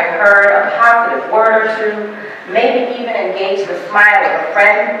leave having heard a positive word or two, maybe even engage the smile of a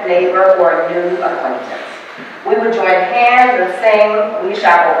friend, neighbor, or a new acquaintance. We would join hands and sing, "We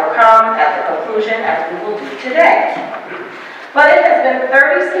Shall Overcome," at the conclusion, as we will do today. But it has been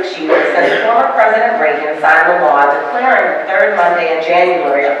 36 years since former President Reagan signed the law declaring the third Monday in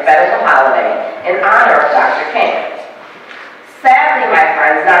January a federal holiday in honor of Dr. King. Sadly, my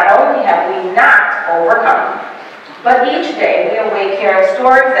friends, not only have we not overcome, but each day we awake hearing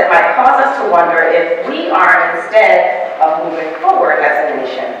stories that might cause us to wonder if we are, instead of moving forward as a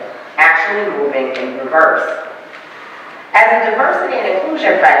nation, actually moving in reverse. As a diversity and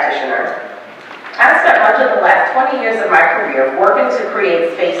inclusion practitioner, I've spent much of the last 20 years of my career working to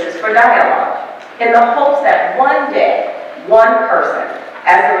create spaces for dialogue, in the hopes that one day, one person,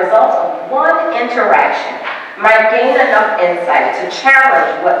 as a result of one interaction, might gain enough insight to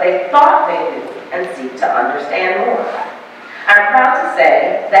challenge what they thought they knew and seek to understand more. I'm proud to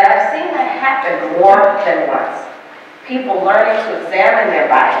say that I've seen that happen more than once. People learning to examine their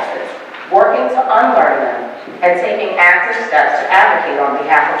biases, working to unlearn them, and taking active steps to advocate on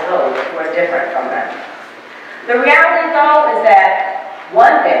behalf of those who are different from them. The reality, though, is that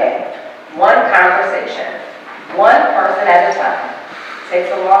one day, one conversation, one person at a time, takes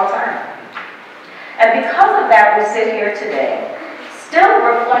a long time. And because of that, we sit here today, still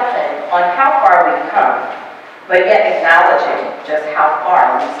reflecting on how far we've come, but yet acknowledging just how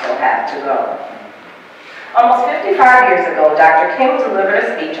far we still have to go. Almost 55 years ago, Dr. King delivered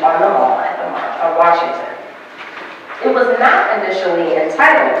a speech on the Mall at the March on Washington. It was not initially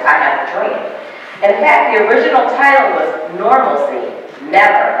entitled, "I Have a Dream." In fact, the original title was "Normalcy,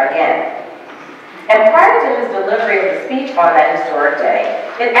 never again. And prior to his delivery of the speech on that historic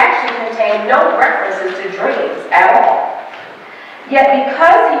day, it actually contained no references to dreams at all. Yet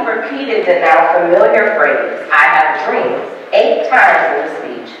because he repeated the now familiar phrase, "I have dreams," 8 times in the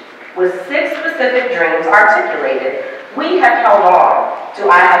speech, with 6 specific dreams articulated, we have held on to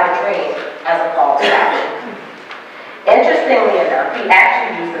 "I have a dream" as a call to action. Interestingly enough, he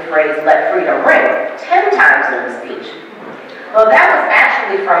actually used the phrase "let freedom ring" 10 times in the speech. Well, that was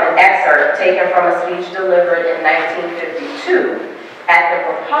actually from an excerpt taken from a speech delivered in 1952 at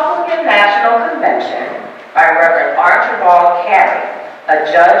the Republican National Convention by Reverend Archibald Carey, a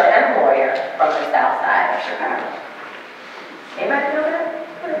judge and lawyer from the South Side of Chicago. Anybody know that?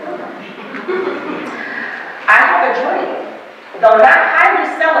 I have a dream, though not highly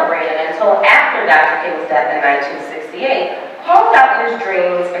celebrated until after Dr. King's death in 1968, called out his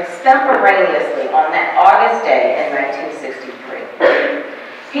dreams extemporaneously on that August day in 1963.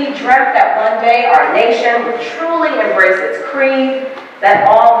 He dreamt that one day our nation would truly embrace its creed, that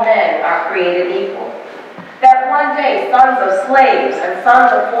all men are created equal. That one day sons of slaves and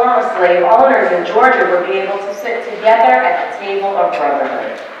sons of former slave owners in Georgia would be able to sit together at the table of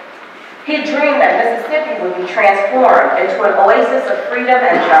brotherhood. He dreamed that Mississippi would be transformed into an oasis of freedom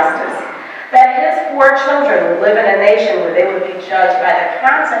and justice. That his 4 children would live in a nation where they would be judged by the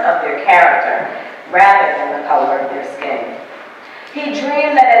content of their character rather than the color of their skin. He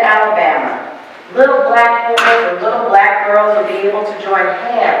dreamed that in Alabama, little black boys and little black girls would be able to join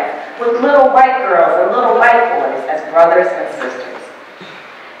hands with little white girls and little white boys as brothers and sisters.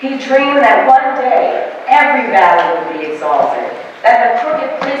 He dreamed that one day every valley would be exalted, that the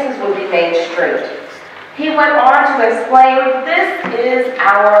crooked places would be made straight. He went on to explain, "This is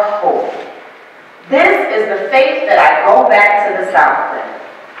our hope. This is the faith that I go back to the South with.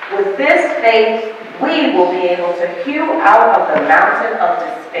 With this faith, we will be able to hew out of the mountain of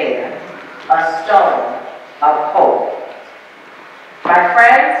despair a stone of hope." My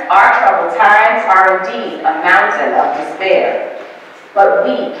friends, our troubled times are indeed a mountain of despair, but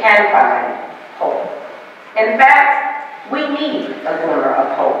we can find hope. In fact, we need a glimmer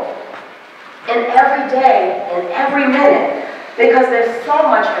of hope in every day, in every minute, because there's so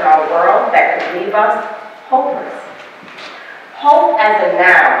much in our world that could leave us hopeless. Hope as a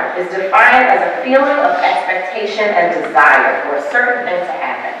noun is defined as a feeling of expectation and desire for a certain thing to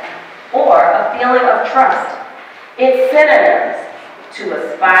happen, or a feeling of trust. It's synonyms to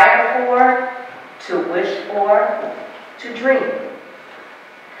aspire for, to wish for, to dream.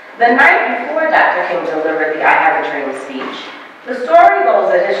 The night before Dr. King delivered the "I Have a Dream" speech, the story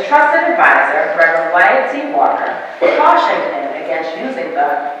goes that his trusted advisor, Reverend Wyatt T. Walker, cautioned him against using the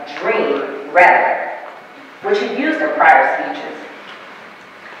dream rhetoric, which he used in prior speeches.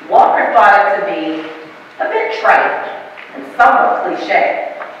 Walker thought it to be a bit trite and somewhat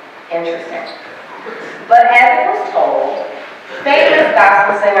cliche. Interesting. But as it was told, famous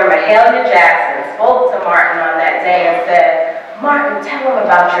gospel singer Mahalia Jackson spoke to Martin on that day and said, "Martin, tell him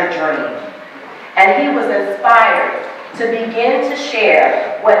about your dream." And he was inspired to begin to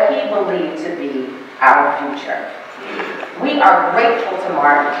share what he believed to be our future. We are grateful to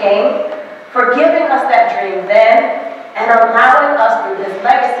Martin King for giving us that dream then and allowing us through his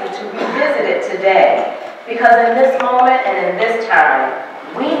legacy to revisit it today. Because in this moment and in this time,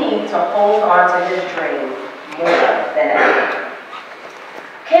 we need to hold on to his dream more than ever.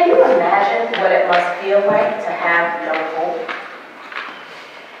 Can you imagine what it must feel like to have no hope?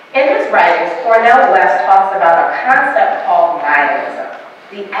 In his writings, Cornel West talks about a concept called nihilism,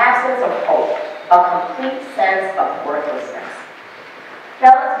 the absence of hope, a complete sense of worthlessness.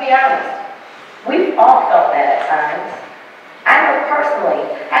 Now let's be honest, we've all felt that at times. I know personally,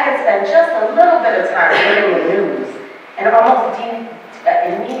 I can spend just a little bit of time reading the news and almost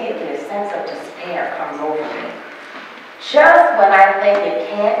immediately a sense of despair comes over me. Just when I think it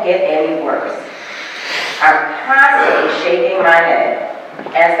can't get any worse, I'm constantly shaking my head,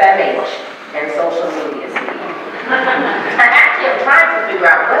 SMH, and social media speak. I actually am trying to figure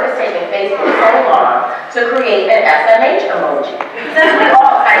out what is taking Facebook so long to create an SMH emoji, since we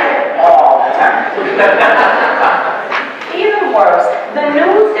all type it all the time. Even worse, the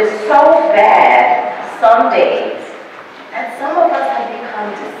news is so bad some days that some of us have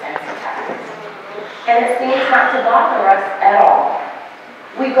become desensitized. And it seems not to bother us at all.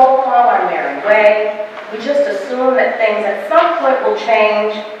 We go along our merry way. We just assume that things at some point will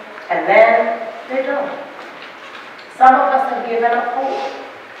change, and then they don't. Some of us have given up hope.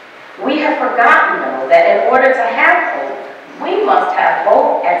 We have forgotten, though, that in order to have hope, we must have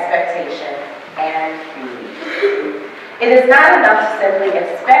both expectation and belief. It is not enough to simply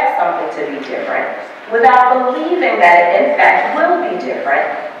expect something to be different without believing that it in fact will be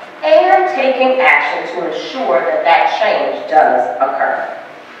different and taking action to ensure that that change does occur.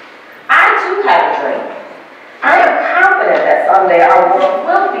 I too have a dream. I am confident that someday our world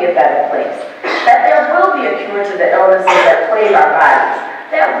will be a better place, that there will be a cure to the illnesses that plague our bodies,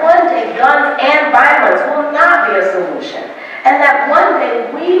 that one day guns and violence will not be a solution, and that one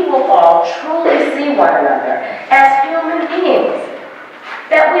day we will all truly see one another as human beings,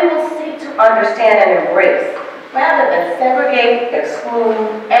 that we will seek to understand and embrace rather than segregate, exclude,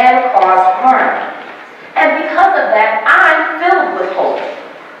 and cause harm. And because of that, I'm filled with hope.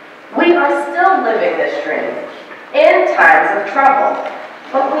 We are still living this dream in times of trouble,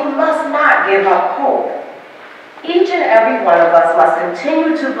 but we must not give up hope. Each and every one of us must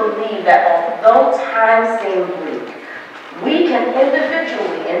continue to believe that although times seem bleak, we can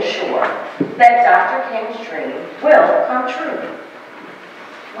individually ensure that Dr. King's dream will come true.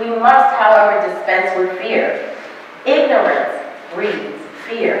 We must, however, dispense with fear. Ignorance breeds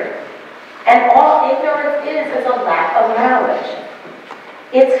fear. And all ignorance is a lack of knowledge.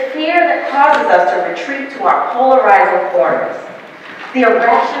 It's fear that causes us to retreat to our polarizing corners. The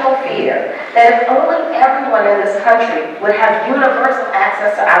irrational fear that if only everyone in this country would have universal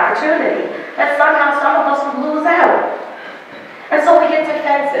access to opportunity, that somehow some of us would lose out. And so we get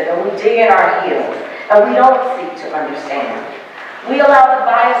defensive and we dig in our heels and we don't seek to understand. We allow the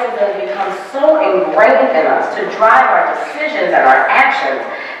biases that have become so ingrained in us to drive our decisions and our actions.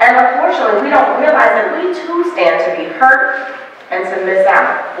 And unfortunately, we don't realize that we too stand to be hurt and to miss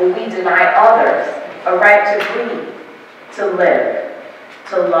out when we deny others a right to breathe, to live,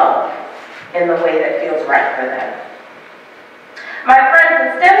 to love in the way that feels right for them. My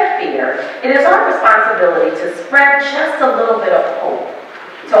friends, instead of fear, it is our responsibility to spread just a little bit of hope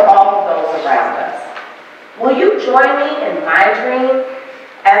to all of those around us. Will you join me in my dream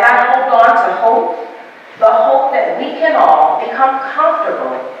as I hold on to hope? The hope that we can all become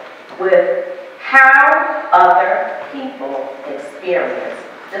comfortable with how other people experience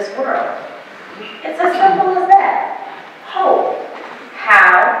this world. It's as simple as that. Hope.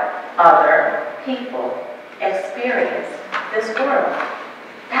 How other people experience this world.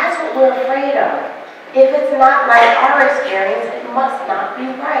 That's what we're afraid of. If it's not like our experience, it must not be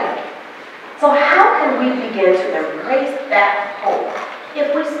right. So how can we begin to embrace that hope if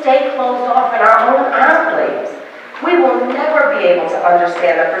we stay closed off in our own enclaves? We will never be able to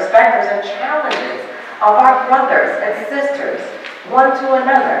understand the perspectives and challenges of our brothers and sisters, one to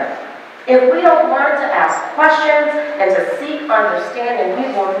another. If we don't learn to ask questions and to seek understanding,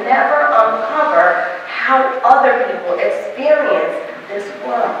 we will never uncover how other people experience this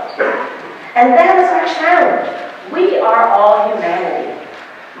world. And that is our challenge. We are all humanity.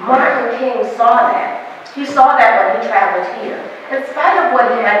 Martin King saw that. He saw that when he traveled here. In spite of what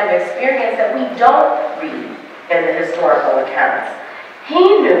he had to experience that we don't read in the historical accounts, he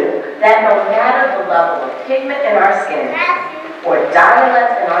knew that no matter the level of pigment in our skin or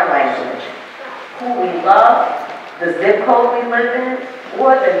dialect in our language, who we love, the zip code we live in,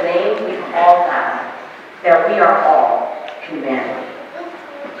 or the name we call God, that we are all humanity.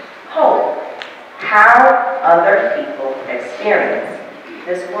 Hope. How other people experience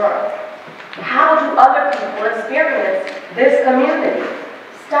this world. How do other people experience this community?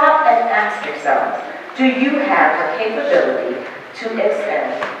 Stop and ask yourselves, do you have the capability to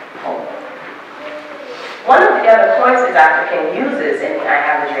extend hope? One of the other points that Dr. King uses in the I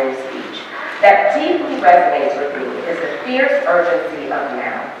Have a Dream speech that deeply resonates with me is the fierce urgency of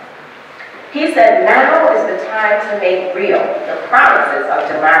now. He said, now is the time to make real the promises of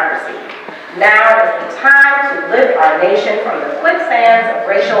democracy. Now is the time to lift our nation from the quicksands of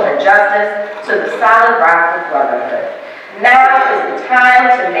racial injustice to the solid rock of brotherhood. Now is the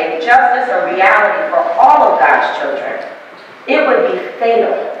time to make justice a reality for all of God's children. It would be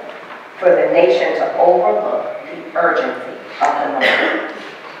fatal for the nation to overlook the urgency of the moment.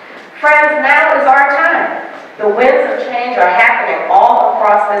 Friends, now is our time. The winds of change are happening all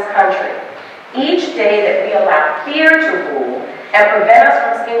across this country. Each day that we allow fear to rule and prevent us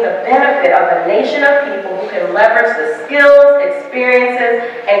from seeing the benefit of a nation of people who can leverage the skills, experiences,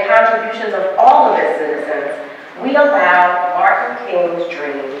 and contributions of all of its citizens, we allow Martin King's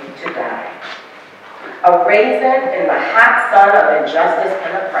dream to die. A raisin in the hot sun of injustice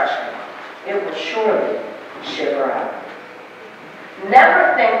and oppression, it will surely shiver up.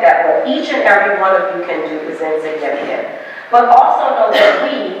 Never think that what each and every one of you can do is insignificant, but also know that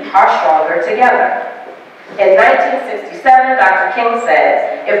we are stronger together. In 1967, Dr. King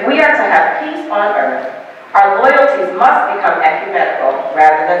says, if we are to have peace on earth, our loyalties must become ecumenical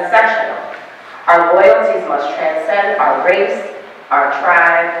rather than sectional. Our loyalties must transcend our race, our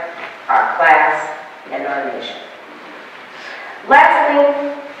tribe, our class, and our nation.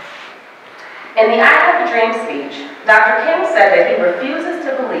 Lastly, in the I Have a Dream speech, Dr. King said that he refuses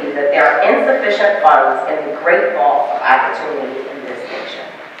to believe that there are insufficient funds in the great vault of opportunity in this nation.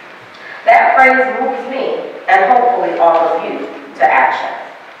 That phrase moves me, and hopefully all of you, to action.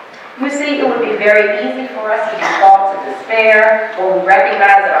 You see, it would be very easy for us to default to despair when we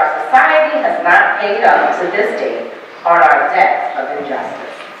recognize that our society has not paid up to this date on our debts of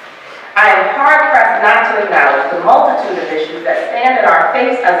injustice. I am hard-pressed not to acknowledge the multitude of issues that stand in our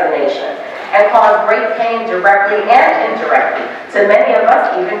face as a nation and cause great pain directly and indirectly to many of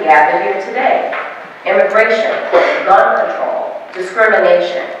us even gathered here today. Immigration, gun control,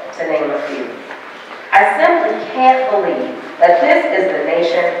 discrimination, to name a few. I simply can't believe that this is the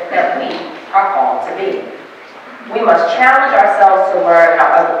nation that we are called to be. We must challenge ourselves to learn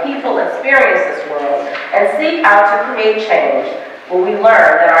how other people experience this world and seek out to create change when we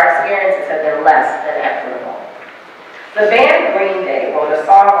learn that our experiences have been less than equitable. The band Green Day wrote a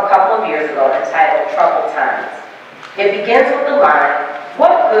song a couple of years ago entitled Troubled Times. It begins with the line,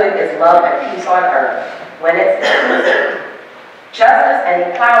 "What good is love and peace on earth when it's exclusive?" Justice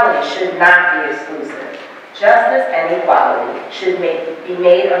and equality should not be exclusive. Justice and equality should be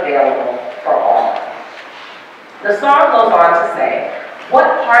made available for all. The song goes on to say,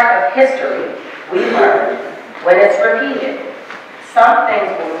 what part of history we learn when it's repeated. Some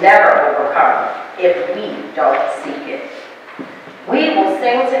things will never overcome if we don't seek it. We will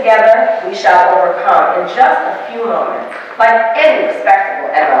sing together, we shall overcome in just a few moments, like any respectable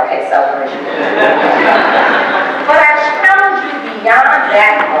MLK celebration. But I challenge you beyond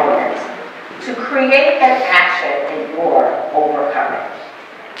that moment to create an action in your overcoming.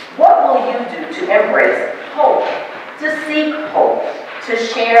 What will you do to embrace hope, to seek hope, to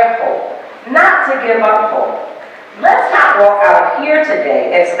share hope, not to give up hope? Let's not walk out here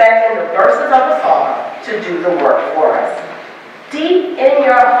today expecting the verses of a song to do the work for us. Deep in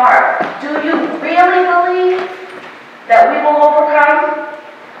your heart, do you really believe that we will overcome?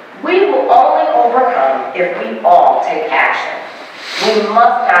 We will only overcome if we all take action. We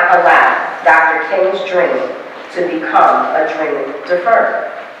must not allow Dr. King's dream to become a dream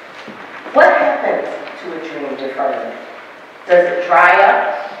deferred. What happens to a dream deferred? Does it dry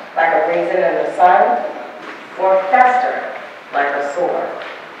up like a raisin in the sun? Or fester like a sore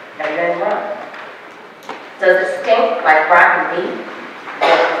and then run? Does it stink like rotten meat?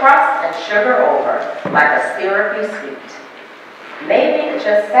 Or crust and sugar over like a syrupy sweet? Maybe it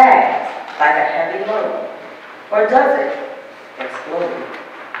just sags like a heavy load. Or does it explode?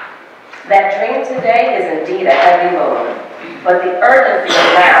 That dream today is indeed a heavy load, but the urgency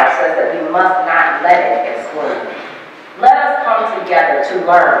of now says that we must not let it explode. Let us come together to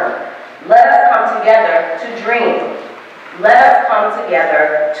learn. Let us come together to dream. Let us come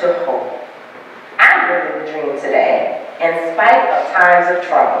together to hope. I'm living the dream today, in spite of times of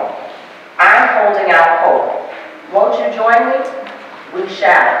trouble. I'm holding out hope. Won't you join me? We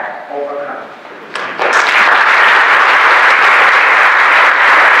shall overcome.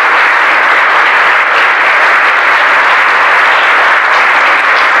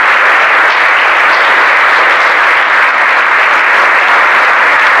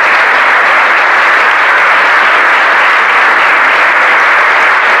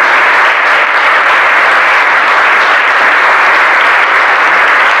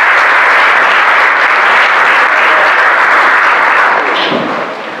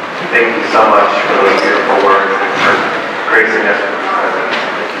 Thank you so much for those beautiful words and for gracing us with your presence.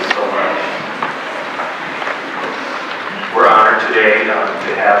 Thank you so much. We're honored today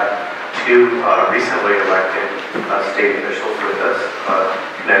to have two recently elected state officials with us,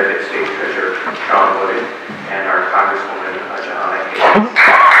 Connecticut State Treasurer John Wood and our Congresswoman Johanna Hayes.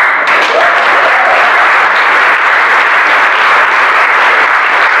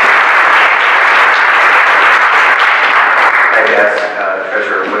 I'd ask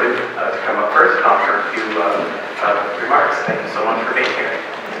Treasurer Wood to come up first and offer a few remarks. Thank you so much for being here.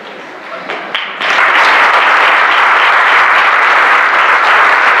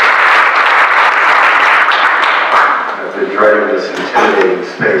 I've been dreading this intimidating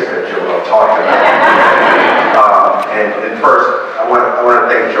space that Joelle talked about. And first, I want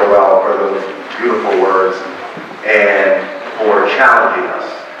to thank Joelle for those beautiful words and for challenging us,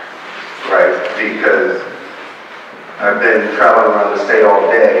 right? Because I've been traveling around the state all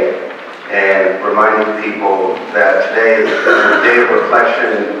day and reminding people that today is a day of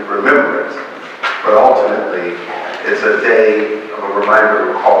reflection and remembrance, but ultimately it's a day of a reminder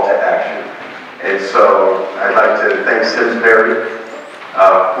of a call to action. And so I'd like to thank Simsbury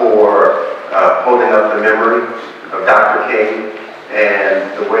for holding up the memory of Dr. King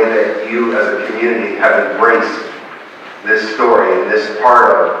and the way that you as a community have embraced this story and this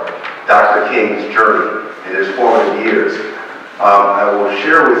part of Dr. King's journey in his formative years. I will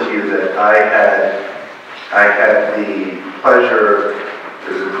share with you that I had the pleasure,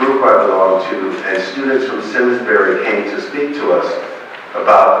 there's a group I belong to, and students from Simsbury came to speak to us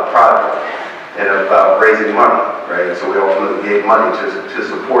about the project and about raising money, right? So we ultimately gave money to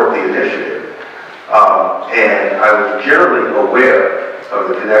support the initiative. And I was generally aware of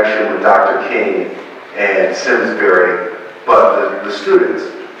the connection with Dr. King and Simsbury, but the students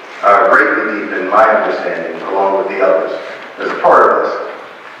greatly deepened my understanding along with the others as a part of this.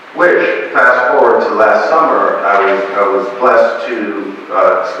 Which, fast forward to last summer, I was blessed to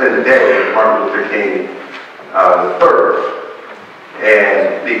spend a day with Martin Luther King III.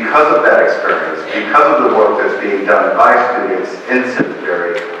 And because of that experience, because of the work that's being done by students in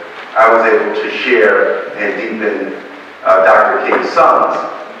Simsbury, I was able to share and deepen Dr. King's son's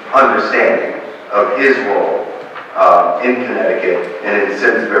understanding of his role in Connecticut and in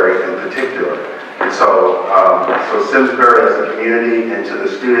Simsbury in particular. And so, Simsbury as a community and to the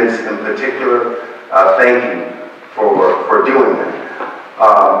students in particular, thank you for doing that.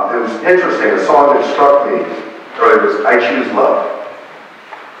 It was interesting, a song that struck me earlier was I Choose Love.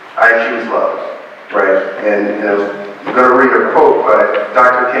 I choose love, right? And I'm going to read a quote by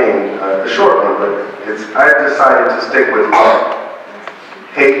Dr. King, a short one, but I've decided to stick with love.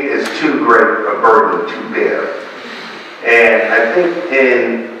 Hate is too great a burden to bear. And I think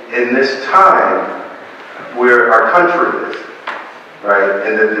in this time where our country is, right,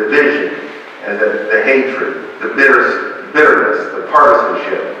 and the division and the hatred, the bitterness, the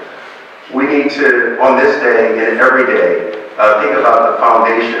partisanship, we need to, on this day and every day, think about the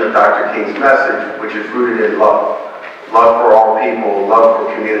foundation of Dr. King's message, which is rooted in love. Love for all people, love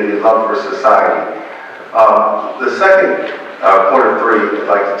for community, love for society. The second point of three I'd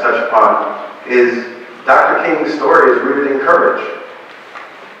like to touch upon is Dr. King's story is rooted in courage.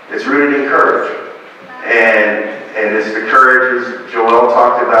 It's rooted in courage. And it's the courage, as Joel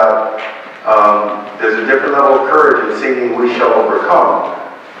talked about, there's a different level of courage in singing We Shall Overcome.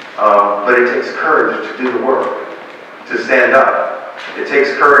 But it takes courage to do the work, to stand up. It takes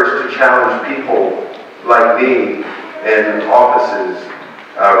courage to challenge people like me in offices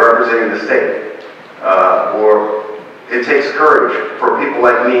representing the state. Or it takes courage for people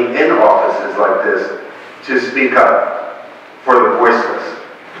like me in offices like this to speak up for the voiceless.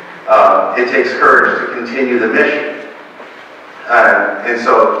 It takes courage to continue the mission. And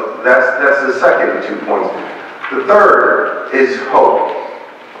so that's the second of 2 points. The third is hope.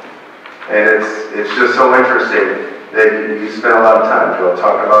 And it's just so interesting that you spend a lot of time, Joel,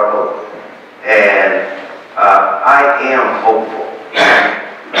 talking about hope. And I am hopeful.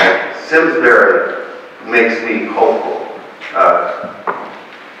 Simsbury makes me hopeful.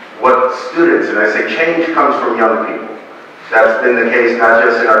 What students, and I say change comes from young people. That's been the case not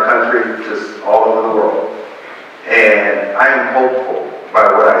just in our country, just all over the world. And I am hopeful by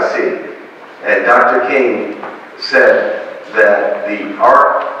what I see. And Dr. King said that the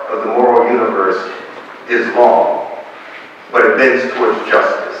arc of the moral universe is long, but it bends towards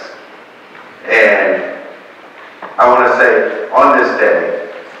justice. And I want to say, on this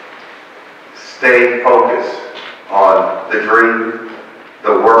day, stay focused on the dream,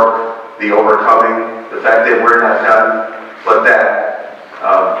 the work, the overcoming, the fact that we're not done, but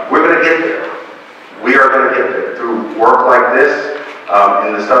that we're going to get there. We are going to get there through work like this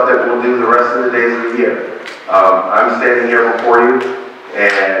and the stuff that we'll do the rest of the days of the year. I'm standing here before you,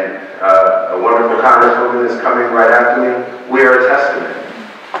 and a wonderful congresswoman is coming right after me. We are a testament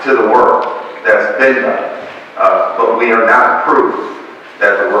to the work that's been done, but we are not proof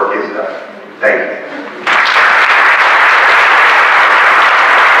that the work is done. Thank you.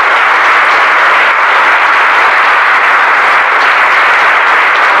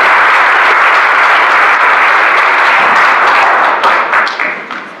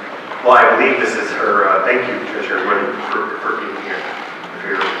 Well, I believe this is her, thank you, Treasurer Wood, for being here, for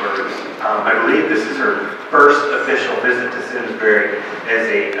your words. I believe this is her first official visit to Simsbury as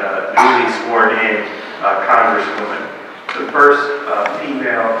a newly sworn-in congresswoman. The first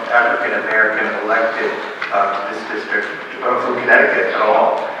female African-American elected to this district from Connecticut at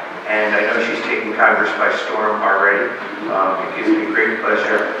all. And I know she's taken Congress by storm already. It gives me great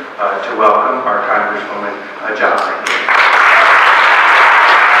pleasure to welcome our Congresswoman, Jocelyn.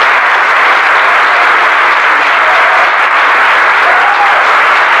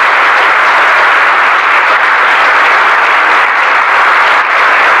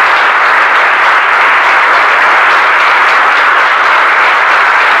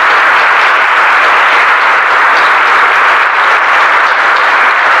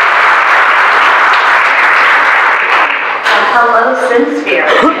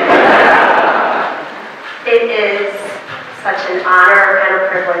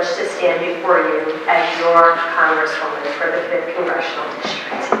 privilege to stand before you as your Congresswoman for the 5th Congressional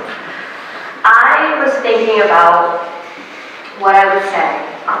District. I was thinking about what I would say.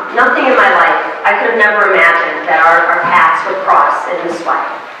 Nothing in my life, I could have never imagined that our paths would cross in this way.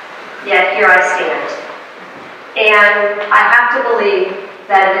 Yet here I stand. And I have to believe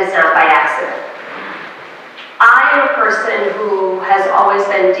that it is not by accident. I am a person who has always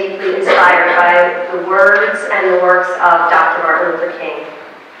been deeply inspired by the words and the works of Dr. Martin Luther King.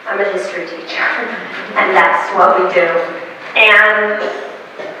 I'm a history teacher, and that's what we do. And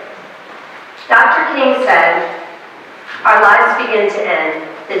Dr. King said, our lives begin to end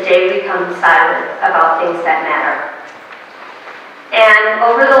the day we become silent about things that matter. And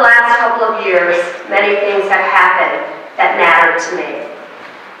over the last couple of years, many things have happened that mattered to me.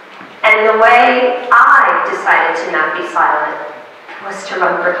 And the way I decided to not be silent was to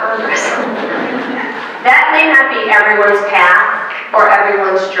run for Congress. That may not be everyone's path or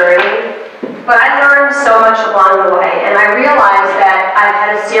everyone's journey, but I learned so much along the way, and I realized that I've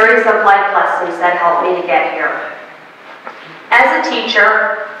had a series of life lessons that helped me to get here. As a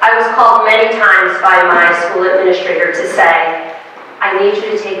teacher, I was called many times by my school administrator to say, I need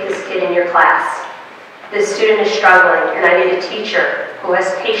you to take this kid in your class. This student is struggling, and I need a teacher who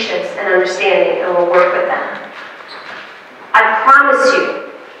has patience and understanding and will work with them. I promise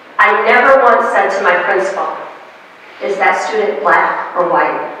you, I never once said to my principal, is that student black or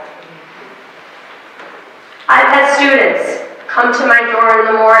white? I've had students come to my door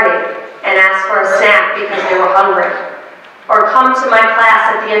in the morning and ask for a snack because they were hungry, or come to my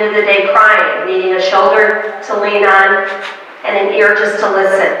class at the end of the day crying, needing a shoulder to lean on and an ear just to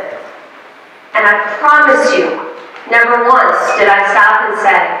listen. And I promise you, never once did I stop and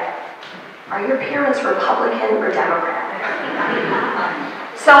say, are your parents Republican or Democrat?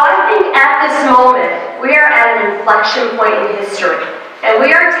 So I think at this moment, we are at an inflection point in history, and we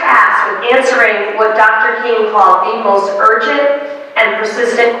are tasked with answering what Dr. King called the most urgent and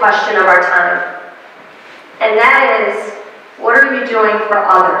persistent question of our time. And that is, what are you doing for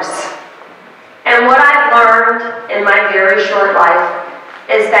others? And what I've learned in my very short life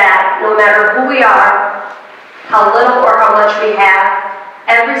is that no matter who we are, how little or how much we have,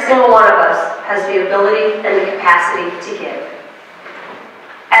 every single one of us has the ability and the capacity to give.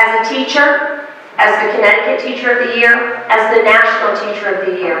 As a teacher, as the Connecticut Teacher of the Year, as the National Teacher of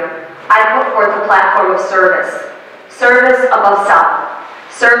the Year, I put forth a platform of service. Service above self.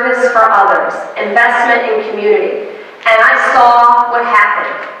 Service for others. Investment in community. And I saw what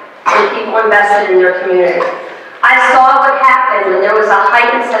happened when people invested in their community. I saw what happened when there was a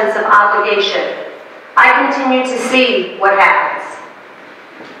heightened sense of obligation. I continue to see what happens.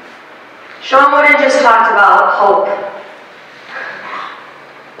 Sean Wood just talked about hope.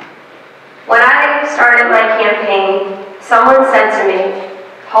 When I started my campaign, someone said to me,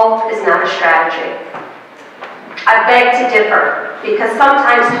 hope is not a strategy. I beg to differ, because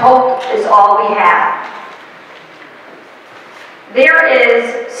sometimes hope is all we have. There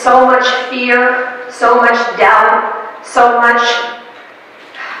is so much fear, so much doubt, so much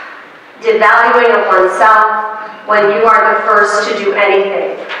devaluing of oneself when you are the first to do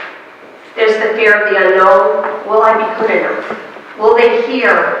anything. There's the fear of the unknown. Will I be good enough? Will they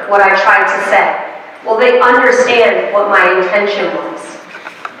hear what I tried to say? Will they understand what my intention was?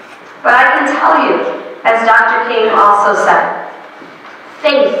 But I can tell you, as Dr. King also said,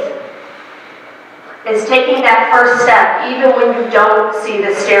 faith is taking that first step even when you don't see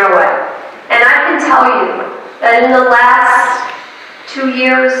the stairway. And I can tell you that in the last 2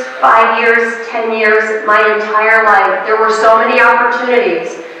 years, 5 years, 10 years, my entire life, there were so many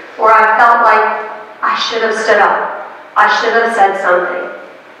opportunities where I felt like I should have stood up. I should have said something.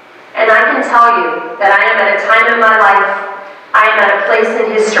 And I can tell you that I am at a time in my life, I am at a place in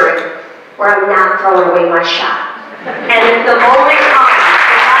history where I'm not throwing away my shot. And if the moment comes,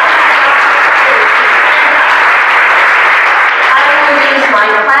 my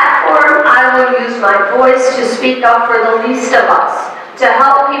platform, I will use my voice to speak up for the least of us, to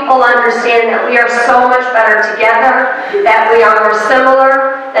help people understand that we are so much better together, that we are more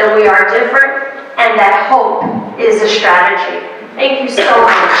similar than we are different, and that hope is a strategy. Thank you so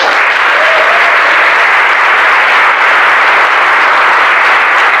much.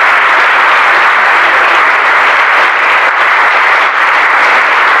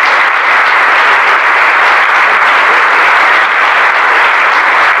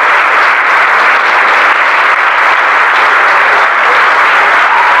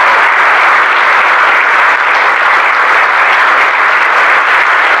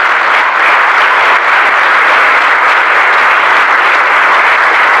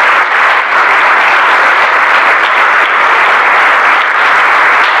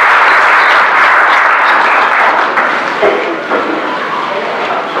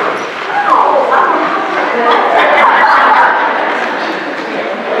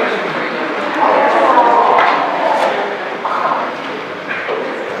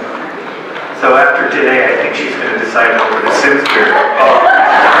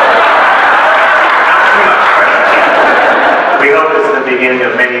 beginning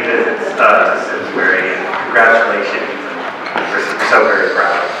of many visits to Simsbury, and congratulations, and we're so very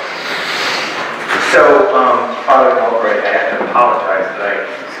proud. So, Father Albright, I have to apologize that I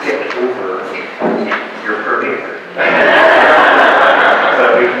skipped over your premiere.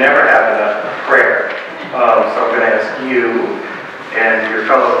 But we've never had enough prayer. So I'm going to ask you and your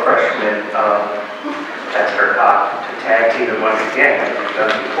fellow freshman, Esther Cox, to tag team them once again, as you've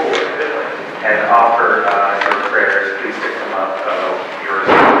done before, and offer your prayers. Please stick them up. We're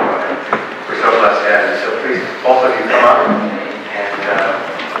so blessed to have you. So please, both of you come up and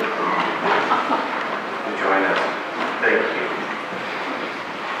join us. Thank you.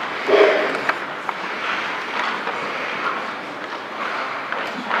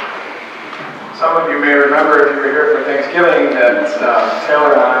 Some of you may remember, if you were here for Thanksgiving, that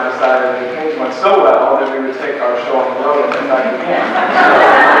Taylor and I decided that things went so well that we would take our show on the road and come back again.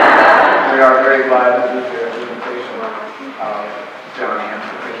 We are very glad to be here at the invitation of John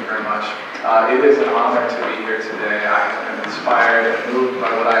Hampton. Thank you very much. It is an honor to be here today. I am inspired and moved by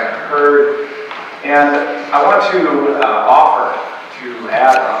what I have heard. And I want to offer to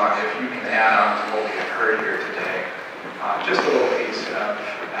add on, if you can add on to what we have heard here today, just a little piece of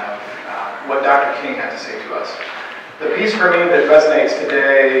what Dr. King had to say to us. The piece for me that resonates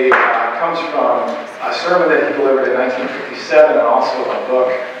today comes from a sermon that he delivered in 1957 and also a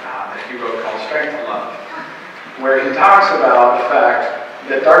book that he wrote called Strength to Love, where he talks about the fact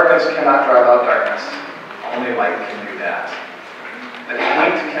that darkness cannot drive out darkness. Only light can do that. That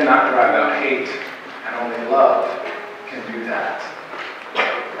hate cannot drive out hate, and only love can do that.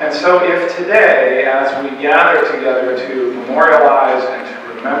 And so if today, as we gather together to memorialize and to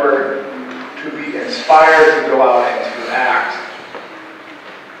remember, to be inspired to go out and to act,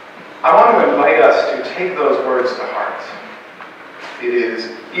 I want to invite us to take those words to heart. It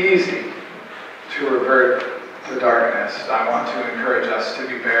is easy to revert to darkness. I want to encourage us to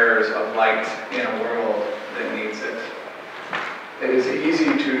be bearers of light in a world that needs it. It is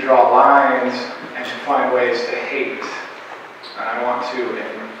easy to draw lines and to find ways to hate. And I want to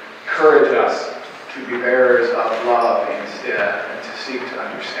encourage us to be bearers of love instead and to seek to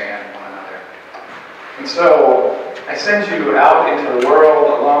understand one another. And so I send you out into the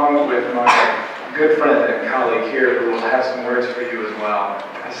world along with my good friend and colleague here who will have some words for you as well.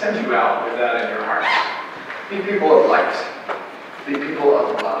 I send you out with that in your hearts. Be people of light. Be people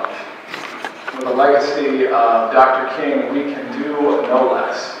of love. With the legacy of Dr. King, we can do no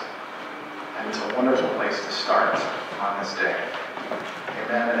less. And it's a wonderful place to start on this day.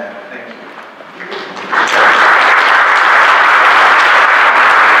 Amen and thank you.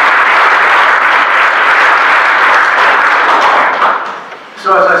 So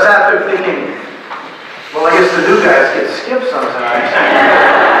as I sat there thinking, well, I guess the new guys get skipped sometimes.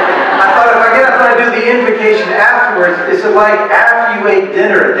 I thought if I get up and I do the invocation afterwards, is it like after you ate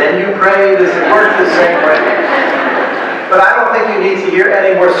dinner, then you pray? Does it work the same way? But I don't think you need to hear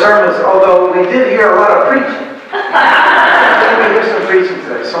any more sermons, although we did hear a lot of preaching. We hear some preaching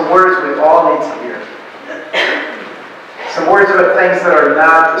today, some words we all need to hear. Some words about things that are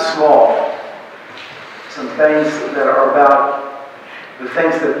not small. Some things that are about the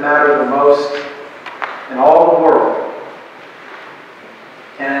things that matter the most in all the world.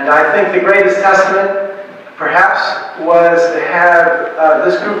 And I think the greatest testament, perhaps, was to have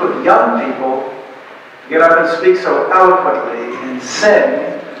this group of young people get up and speak so eloquently and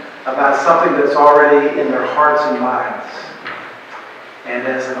sing about something that's already in their hearts and minds. And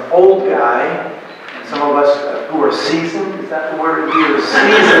as an old guy, and some of us who are seasoned, is that the word? We are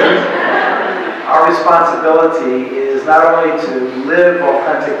seasoned. Our responsibility is not only to live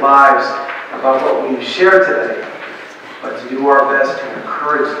authentic lives about what we've shared today, but to do our best to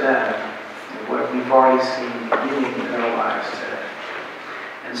encourage them in what we've already seen beginning in their lives today.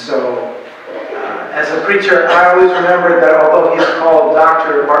 And so, as a preacher, I always remember that although he's called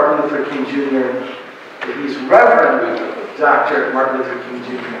Dr. Martin Luther King Jr., he's Reverend Dr. Martin Luther King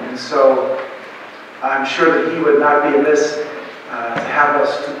Jr. And so, I'm sure that he would not be amiss to have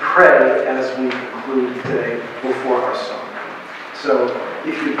us to pray as we conclude today before our song. So,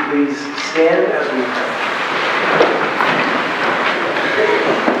 if you please stand as we pray.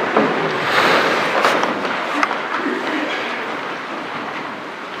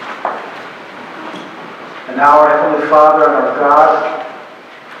 And now, our Heavenly Father and our God,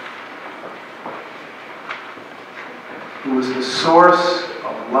 who is the source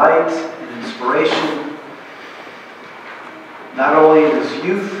of light and inspiration, not only in his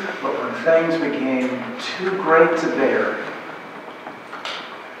youth, but when things became too great to bear,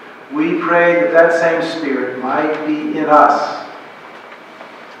 we pray that that same Spirit might be in us,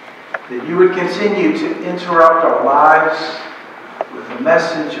 that you would continue to interrupt our lives with a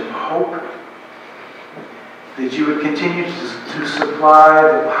message of hope, that you would continue to supply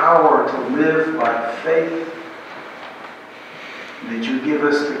the power to live by faith, that you give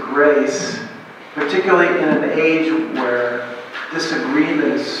us the grace, particularly in an age where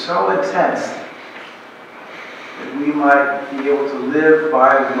disagreement is so intense, that we might be able to live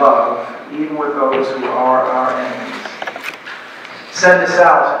by love, even with those who are our enemies. Send us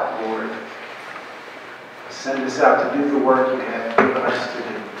out, Lord. Send us out to do the work you have given us to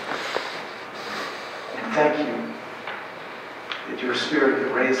do. And thank you that your Spirit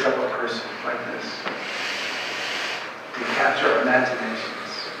could raise up a person like this to capture our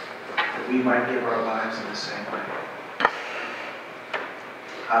imaginations, that we might give our lives in the same way.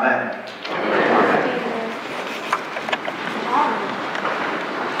 Amen.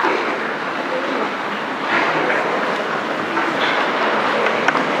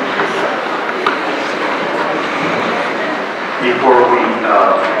 Before we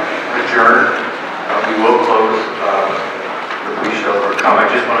adjourn, we will close the blue show or come. I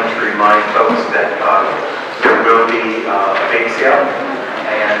just wanted to remind folks that there will be a bake sale,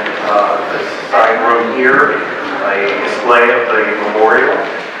 and the side room here, a display of the memorial,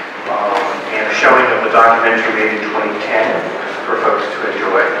 and a showing of the documentary made in 2010 for folks to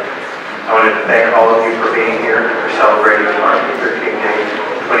enjoy. I wanted to thank all of you for being here for celebrating Martin Luther King Day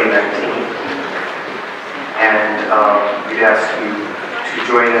 2019. And we'd ask you to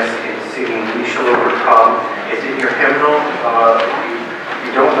join us in singing We Shall Overcome. It's in your hymnal. If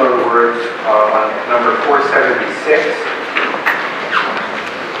you don't know the words, on number 476.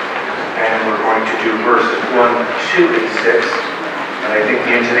 And we're going to do verses 1, 2, and 6. And I think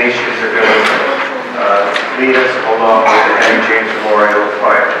the intonations are going to lead us along with the Henry James Memorial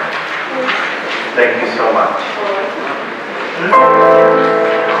Choir. Thank you so much. Number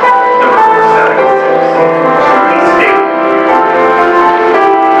 476.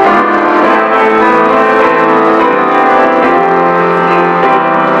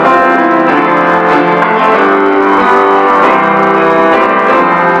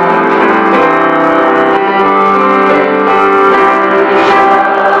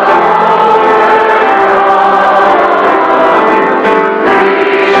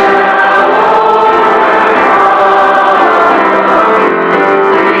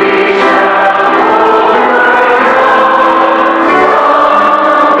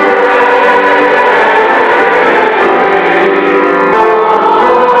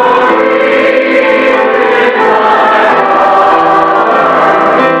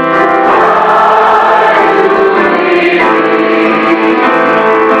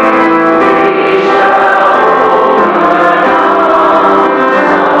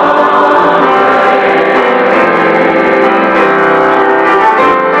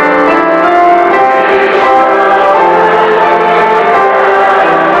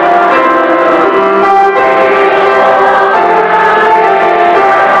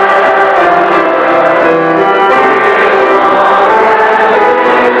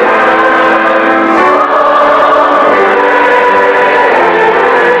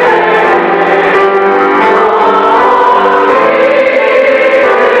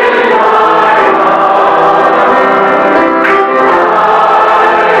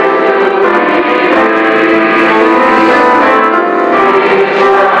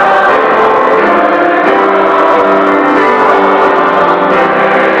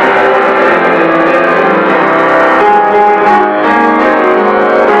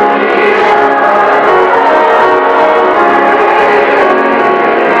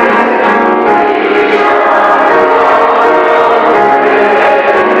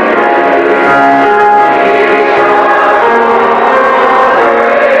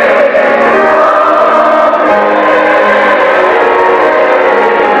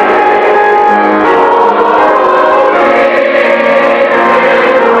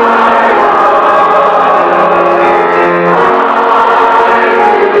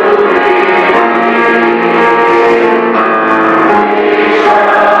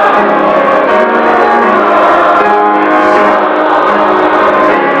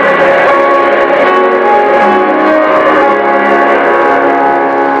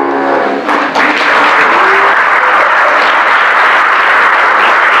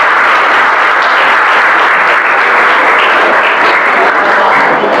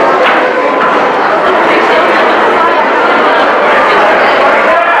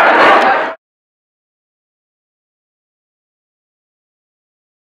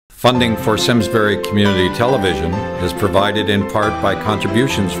 Funding for Simsbury Community Television is provided in part by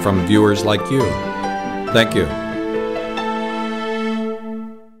contributions from viewers like you. Thank you.